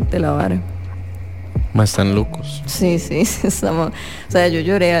feedback de la vara. Más están locos. Sí, estamos, o sea, yo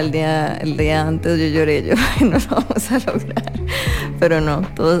lloré el día antes, yo no lo vamos a lograr, pero no,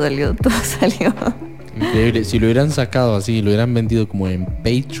 todo salió. Increíble, si lo hubieran sacado así, lo hubieran vendido como en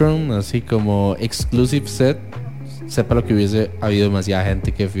Patreon, así como exclusive set, sepa lo que hubiese habido demasiada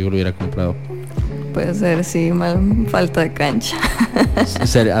gente que fijo lo hubiera comprado. Puede ser, sí, falta de cancha.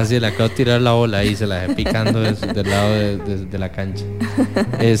 Así le acabo de tirar la bola y se la dejé picando del lado de la cancha.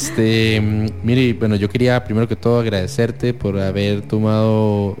 Miri, bueno, yo quería primero que todo agradecerte por haber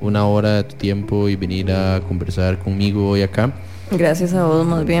tomado una hora de tu tiempo y venir a conversar conmigo hoy acá. Gracias a vos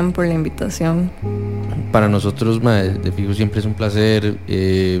más bien por la invitación. Para nosotros, de fijo, siempre es un placer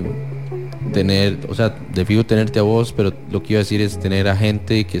de fijo tenerte a vos, pero lo que iba a decir es tener a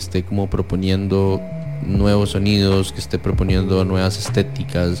gente que esté como proponiendo nuevos sonidos, que esté proponiendo nuevas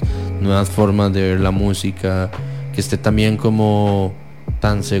estéticas, nuevas formas de ver la música, que esté también como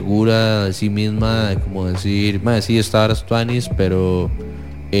tan segura de sí misma, de como decir, sí, esta hora es tuanis, pero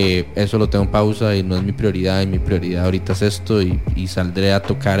eso lo tengo en pausa y no es mi prioridad, y mi prioridad ahorita es esto, y saldré a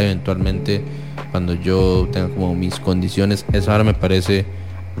tocar eventualmente cuando yo tenga como mis condiciones. Eso ahora me parece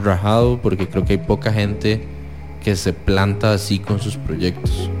rajado, porque creo que hay poca gente que se planta así con sus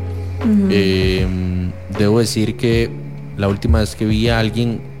proyectos. Debo decir que la última vez que vi a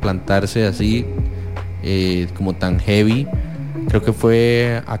alguien plantarse así como tan heavy, creo que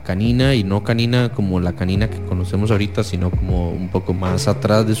fue a Canina, y no Canina como la Canina que conocemos ahorita, sino como un poco más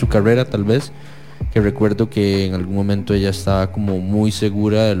atrás de su carrera tal vez, que recuerdo que en algún momento ella estaba como muy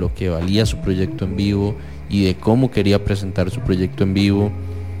segura de lo que valía su proyecto en vivo y de cómo quería presentar su proyecto en vivo.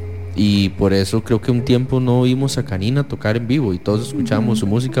 Y por eso creo que un tiempo no vimos a Canina tocar en vivo y todos escuchábamos su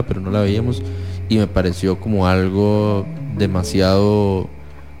música, pero no la veíamos, y me pareció como algo demasiado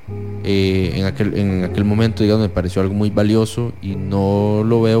en aquel momento, digamos, me pareció algo muy valioso, y no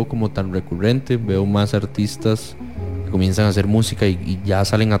lo veo como tan recurrente. Veo más artistas que comienzan a hacer música y ya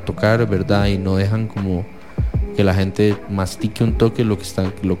salen a tocar, ¿verdad? Y no dejan como que la gente mastique un toque lo que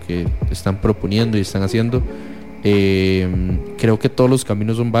están proponiendo y están haciendo. Creo que todos los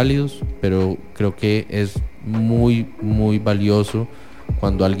caminos son válidos, pero creo que es muy, muy valioso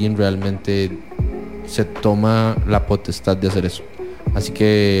cuando alguien realmente se toma la potestad de hacer eso. Así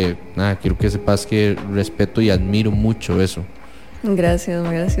que nada, quiero que sepas que respeto y admiro mucho eso.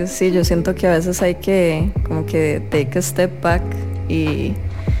 Gracias. Sí, yo siento que a veces hay que como que take a step back y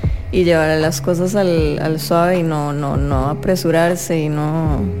llevar las cosas al suave, y no apresurarse, y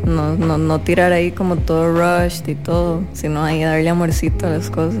no tirar ahí como todo rushed y todo, sino ahí darle amorcito a las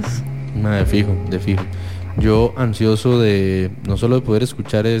cosas. De fijo. Yo ansioso de no solo de poder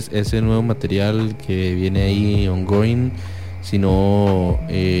escuchar ese nuevo material que viene ahí ongoing, sino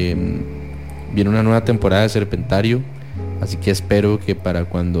viene una nueva temporada de Serpentario, así que espero que para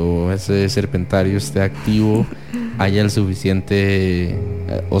cuando ese Serpentario esté activo haya el suficiente,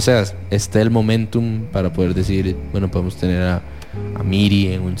 esté el momentum para poder decir, bueno, podemos tener a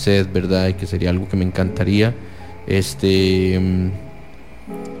Miri en un set, ¿verdad? Y que sería algo que me encantaría,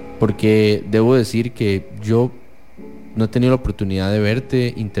 porque debo decir que yo no he tenido la oportunidad de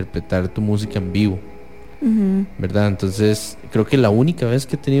verte interpretar tu música en vivo, ¿verdad? Entonces creo que la única vez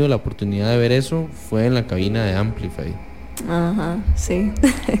que he tenido la oportunidad de ver eso fue en la cabina de Amplify. Ajá, sí.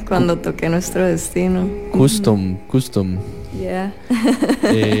 Cuando toqué Nuestro Destino. Custom. Yeah.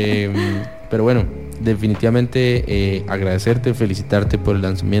 Pero bueno, definitivamente agradecerte, felicitarte por el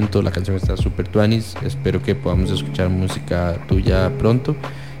lanzamiento. La canción está súper tuanis. Espero que podamos escuchar música tuya pronto.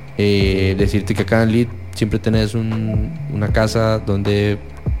 Decirte que acá en Lead siempre tenés una casa donde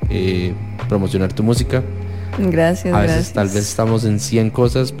promocionar tu música. Gracias. A veces tal vez estamos en 100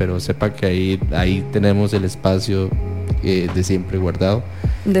 cosas, pero sepa que ahí tenemos el espacio de siempre guardado.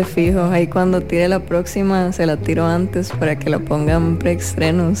 De fijo, ahí cuando tire la próxima se la tiro antes para que la pongan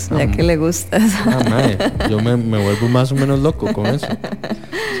preestrenos, ya que le gusta. Mae, yo me vuelvo más o menos loco con eso.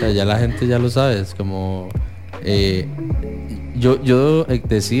 O sea, ya la gente ya lo sabe, es como... yo debo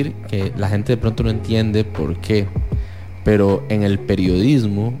decir que la gente de pronto no entiende por qué, pero en el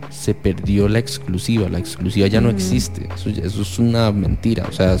periodismo se perdió la exclusiva ya no existe, eso es una mentira.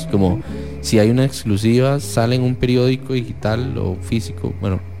 O sea, es como si hay una exclusiva, sale en un periódico digital o físico,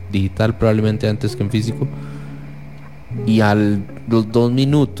 bueno, digital probablemente antes que en físico, y los 2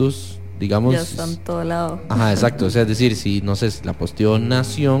 minutos, digamos, ya está en todo lado. Ajá, exacto. O sea, es decir, si no sé, la posteó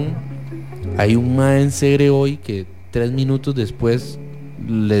Nación, hay un mae en Segre hoy que 3 minutos después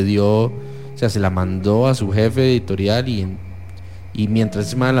le dio, o sea, se la mandó a su jefe editorial, y mientras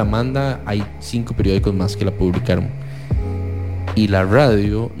ese mae la manda, hay 5 periódicos más que la publicaron. Y la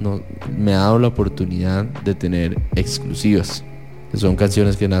radio me ha dado la oportunidad de tener exclusivas, que son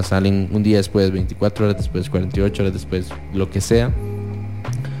canciones que salen un día después, 24 horas después, 48 horas después, lo que sea,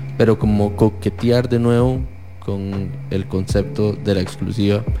 pero como coquetear de nuevo con el concepto de la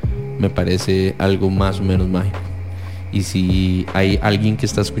exclusiva me parece algo más o menos mágico. Y si hay alguien que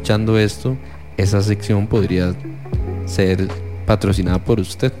está escuchando esto, esa sección podría ser patrocinada por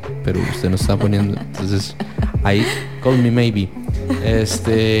usted, pero usted no está poniendo, entonces ahí, call me maybe.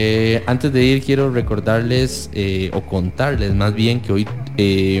 Antes de ir, quiero recordarles o contarles más bien que hoy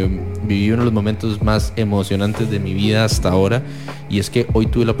viví uno de los momentos más emocionantes de mi vida hasta ahora, y es que hoy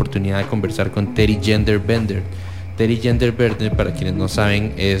tuve la oportunidad de conversar con Teri Genderbender. Teri Genderbender, para quienes no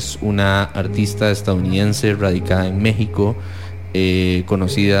saben, es una artista estadounidense radicada en México,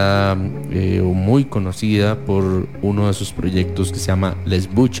 conocida o muy conocida por uno de sus proyectos que se llama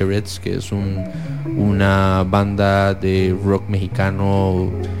Les Butcherettes, que es una banda de rock mexicano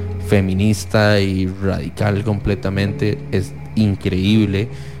feminista y radical completamente. Es increíble,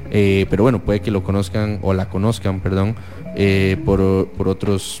 pero bueno, puede que lo conozcan o la conozcan, perdón, por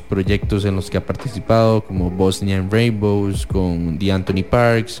otros proyectos en los que ha participado, como Bosnian Rainbows con The Anthony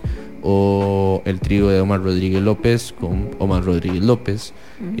Parks, o el trío de Omar Rodríguez López con Omar Rodríguez López,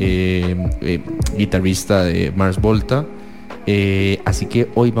 guitarrista de Mars Volta. Así que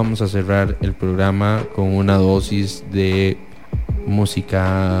hoy vamos a cerrar el programa con una dosis de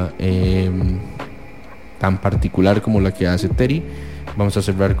música tan particular como la que hace Teri. Vamos a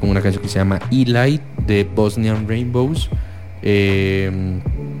cerrar con una canción que se llama Eli de Bosnian Rainbows, que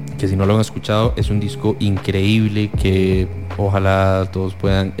si no lo han escuchado es un disco increíble que ojalá todos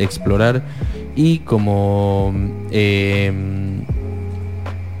puedan explorar. Y como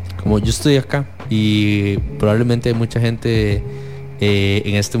yo estoy acá y probablemente hay mucha gente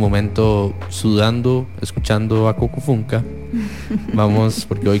en este momento sudando escuchando a Coco Funka, vamos,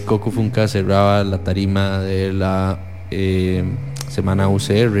 porque hoy Coco Funka cerraba la tarima de la semana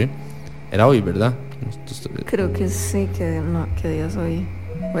UCR. Era hoy, ¿verdad? Creo que sí, ¿qué día es hoy?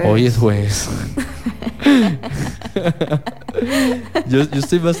 Hoy es jueves. yo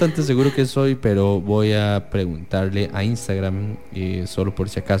estoy bastante seguro que es hoy, pero voy a preguntarle a Instagram, solo por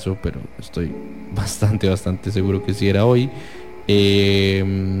si acaso, pero estoy bastante seguro que sí era hoy.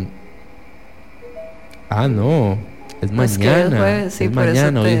 No, es mañana. Es jueves, sí, es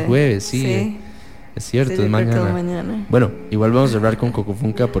mañana, hoy es jueves, sí. Es cierto, sí, es mañana. Bueno, igual vamos a cerrar con Coco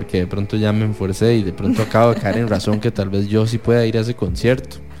Funka porque de pronto ya me esforcé y de pronto acabo de caer en razón que tal vez yo sí pueda ir a ese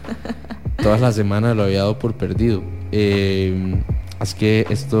concierto. Todas las semanas lo había dado por perdido. Así que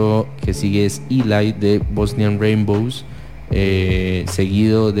esto que sigue es Eli de Bosnian Rainbows,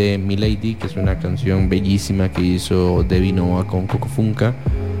 seguido de Milady, que es una canción bellísima que hizo Debbie Nova con Coco Funka,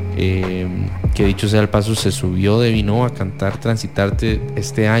 que dicho sea el paso se subió Debbie Nova a cantar Transitarte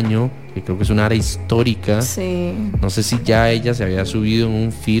este año, que creo que es una área histórica. Sí. No sé si ya ella se había subido en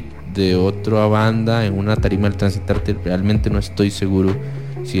un feat de otra banda en una tarima del Transitarte, realmente no estoy seguro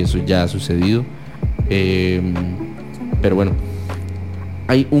si eso ya ha sucedido, pero bueno,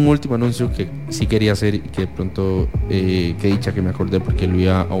 hay un último anuncio que sí quería hacer y que de pronto que dicha que me acordé porque lo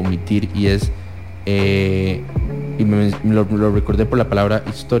iba a omitir, y es y lo recordé por la palabra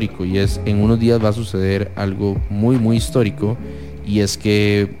histórico, y es en unos días va a suceder algo muy histórico, y es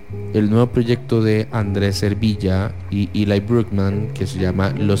que el nuevo proyecto de Andrés Servilla y Eli Brookman, que se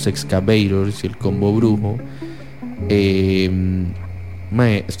llama Los Excavators y el Combo Brujo,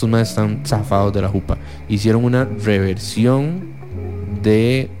 estos maes están zafados de la jupa. Hicieron una reversión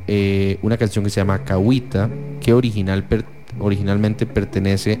de una canción que se llama Cahuita, que originalmente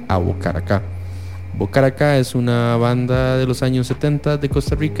pertenece a Bocaracá. Bocaracá es una banda de los años 70 de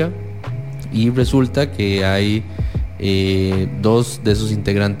Costa Rica, y resulta que hay dos de sus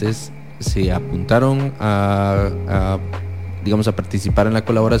integrantes se apuntaron a digamos, a participar en la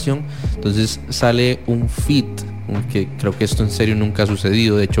colaboración. Entonces sale un feat, que creo que esto en serio nunca ha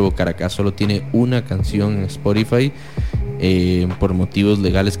sucedido. De hecho, Caracas solo tiene una canción en Spotify, por motivos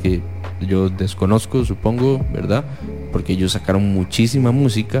legales que yo desconozco, supongo, ¿verdad? Porque ellos sacaron muchísima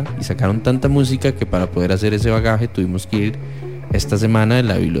música y sacaron tanta música que para poder hacer ese bagaje tuvimos que ir esta semana en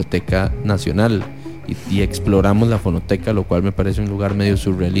la Biblioteca Nacional y exploramos la fonoteca, lo cual me parece un lugar medio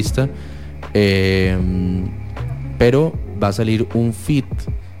surrealista. Pero va a salir un feat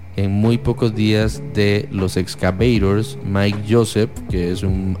en muy pocos días de los Excavators, Mike Joseph, que es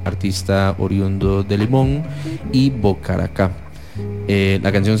un artista oriundo de Limón, y Bocaracá.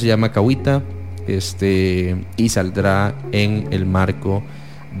 La canción se llama Cahuita, y saldrá en el marco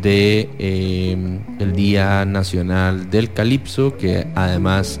de el Día Nacional del Calipso, que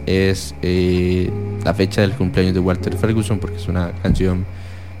además es la fecha del cumpleaños de Walter Ferguson, porque es una canción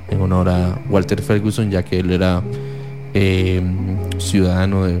en honor a Walter Ferguson, ya que él era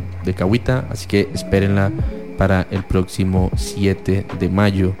ciudadano de Cahuita. Así que espérenla para el próximo 7 de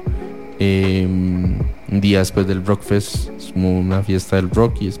mayo, un día después del Rockfest. Es como una fiesta del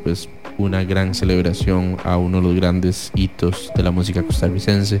rock y después una gran celebración a uno de los grandes hitos de la música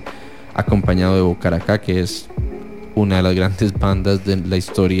costarricense, acompañado de Bocaracá, que es una de las grandes bandas de la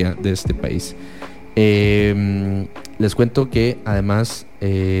historia de este país. Les cuento que además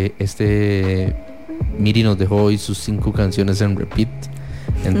Miri nos dejó hoy sus 5 canciones en repeat.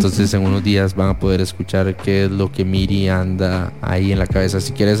 Entonces en unos días van a poder escuchar qué es lo que Miri anda ahí en la cabeza.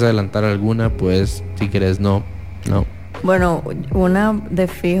 Si quieres adelantar alguna, pues, si quieres no. Bueno, una de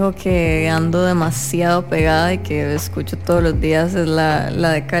fijo que ando demasiado pegada y que escucho todos los días es la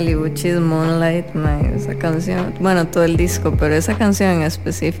de Caliuchis, Moonlight, esa canción. Bueno, todo el disco, pero esa canción en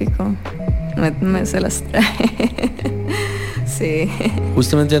específico me se las trae. Sí.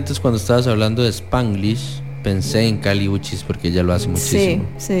 Justamente antes, cuando estabas hablando de Spanglish, pensé en Caliuchis porque ella lo hace muchísimo.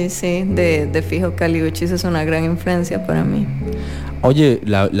 Sí. De fijo, Caliuchis es una gran influencia para mí. Oye,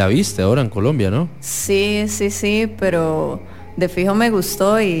 la viste ahora en Colombia, ¿no? Sí, pero de fijo me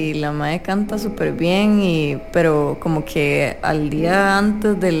gustó y la mae canta súper bien, pero como que al día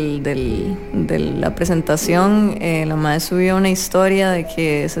antes de la presentación, la mae subió una historia de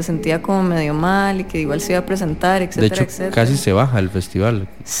que se sentía como medio mal y que igual se iba a presentar, etcétera, de hecho, etcétera. Casi se baja el festival.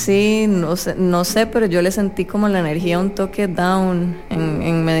 Sí, no sé, pero yo le sentí como la energía un toque down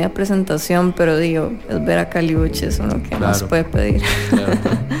en media presentación, pero digo, es ver a Caliuchis, uno que más puede pedir. Claro.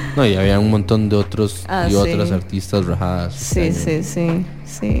 No, y había un montón de otros otras artistas rajadas. Sí,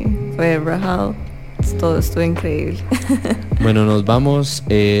 fue rajado. Todo estuvo increíble. Bueno, nos vamos.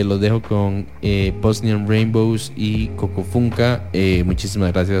 Los dejo con Bosnian Rainbows y Coco Funka.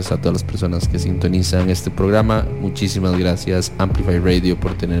 Muchísimas gracias a todas las personas que sintonizan este programa. Muchísimas gracias Amplify Radio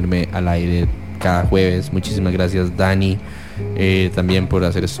por tenerme al aire cada jueves. Muchísimas gracias Dani, también por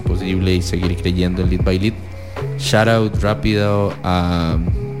hacer esto posible y seguir creyendo en Lead by Lead. Shout out rápido a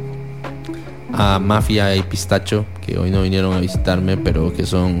Mafia y Pistacho, que hoy no vinieron a visitarme, pero que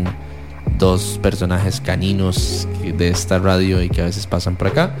son 2 personajes caninos de esta radio y que a veces pasan por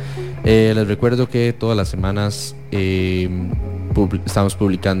acá. Les recuerdo que todas las semanas estamos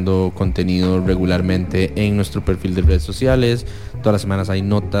publicando contenido regularmente en nuestro perfil de redes sociales. Todas las semanas hay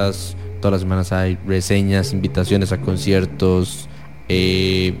notas, todas las semanas hay reseñas, invitaciones a conciertos.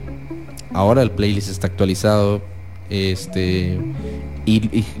 Ahora el playlist está actualizado,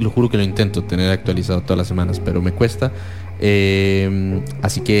 y lo juro que lo intento tener actualizado todas las semanas, pero me cuesta.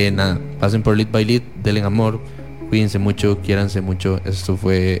 Así que nada, pasen por Lead by Lead, denle amor, cuídense mucho, quiéranse mucho. Esto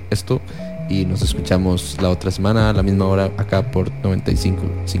fue esto y nos escuchamos la otra semana a la misma hora acá por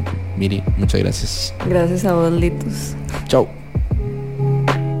 95.5. Miri, muchas gracias. Gracias a vos, Litos. Chao.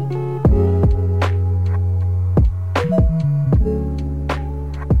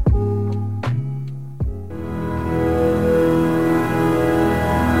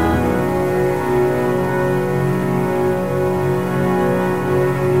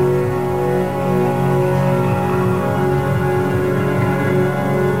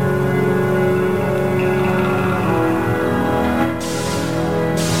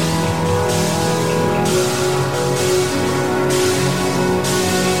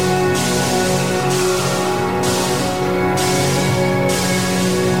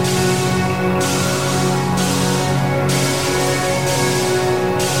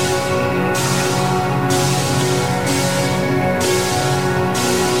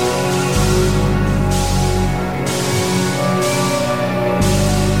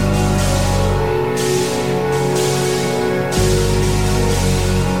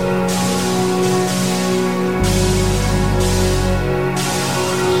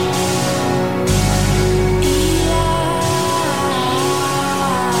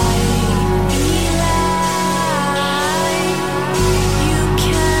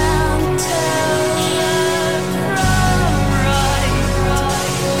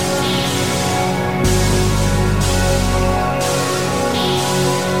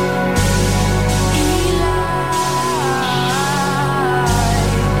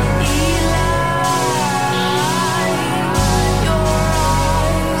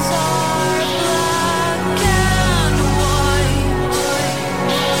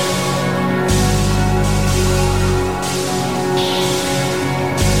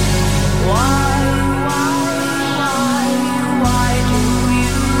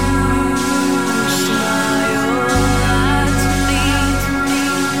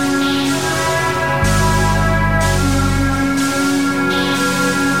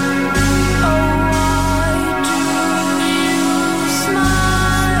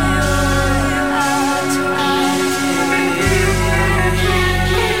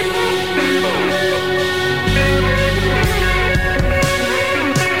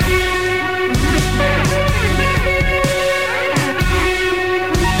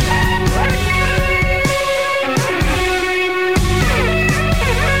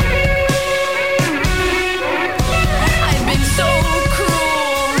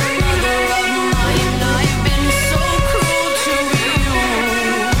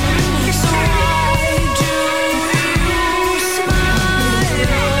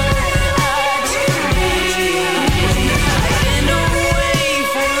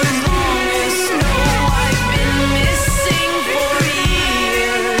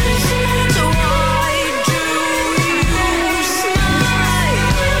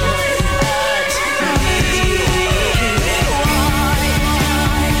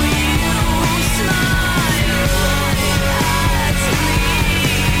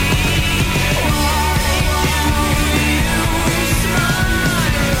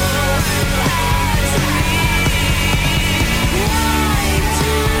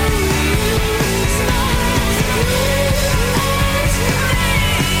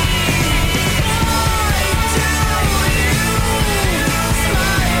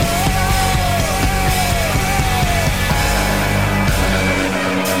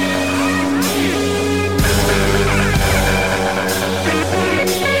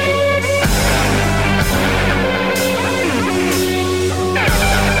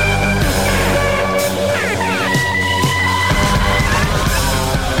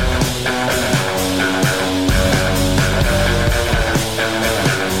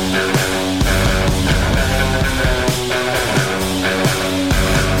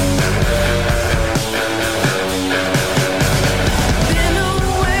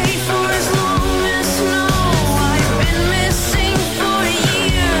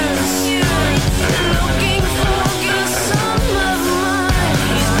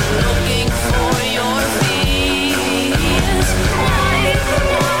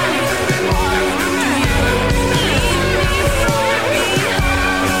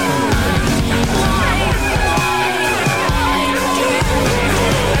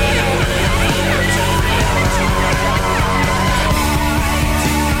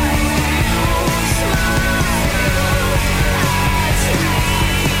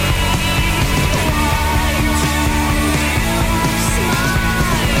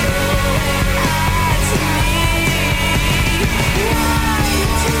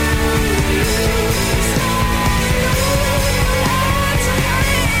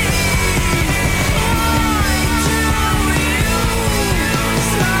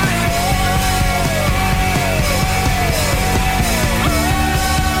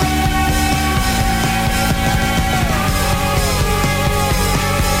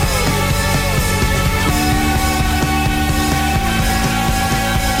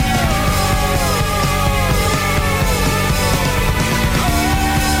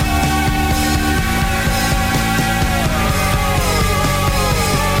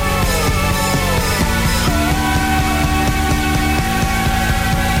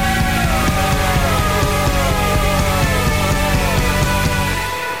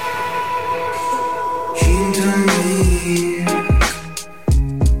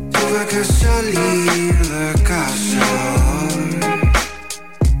 salir de casa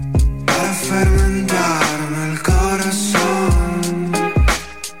para fermentarme el corazón.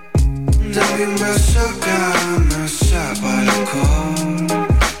 Dame un beso que me sepa alcohol.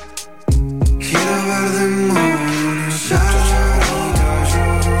 Quiero ver demonios. Yo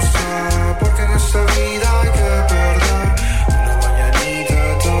no sé por qué en esta vida hay que perder. Una mañanita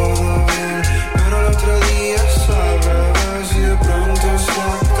todo bien, pero el otro día es al revés y de pronto se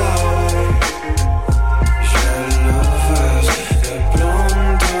acaba. Ya lo ves, de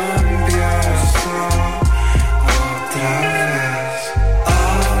pronto empieza otra vez.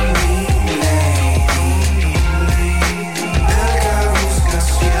 Oh, mi lady, el que busca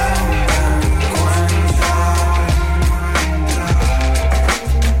siempre encuentra.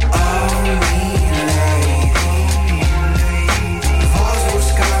 Oh, mi lady, vos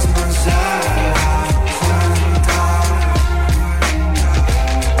buscas más de la cuenta.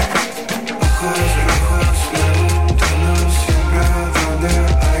 Ojos rojos preguntando siempre dónde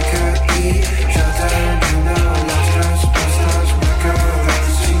hay que ir. Ya termino las respuestas, me quedé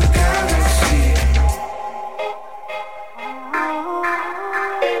sin que decir.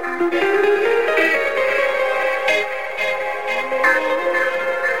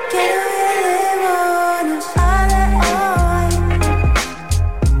 Quiero ver demonios de hoy.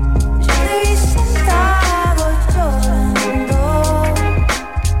 Yo te vi sentado llorando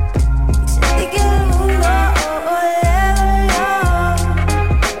y sentí que el mundo le dolió.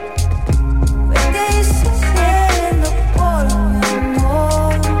 Vete sufriendo por mi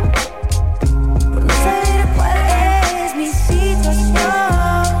amor, por no saber cuál es mi situación.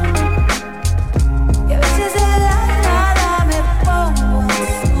 Y a veces de la nada me pongo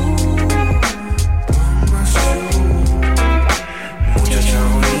azul. Muchacha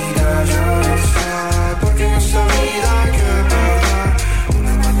bonita, yo no sé por qué en esta vida hay que perder.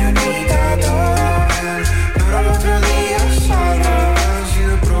 Una mañanita todo bien, pero el otro día es al revés y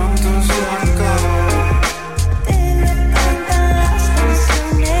de pronto se acaba. Te lo cantan las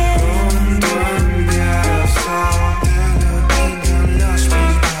canciones. Pronto empieza, te lo digan las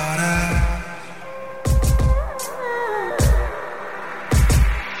pintadas.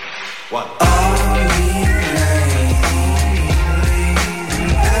 Oh, mi lady,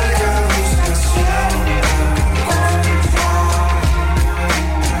 el que busca siempre encuentra.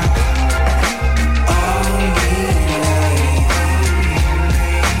 Oh, mi lady,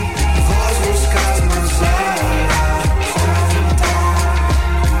 vos buscas más de la cuenta.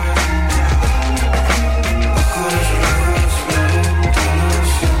 Ojos rojos preguntando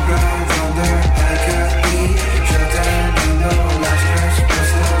siempre dónde hay que ir. Ya termino las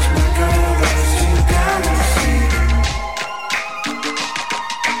respuestas, me quedo sin que decir.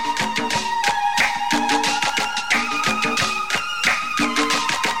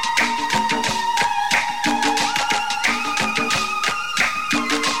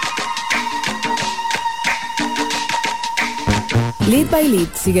 Lead by Lead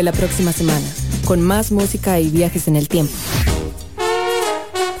sigue la próxima semana, con más música y viajes en el tiempo.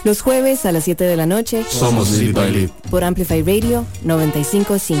 Los jueves a las 7 de la noche, Somos Lead by Lead. por Amplify Radio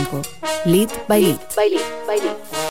 95.5. Lead by Lead. Baile.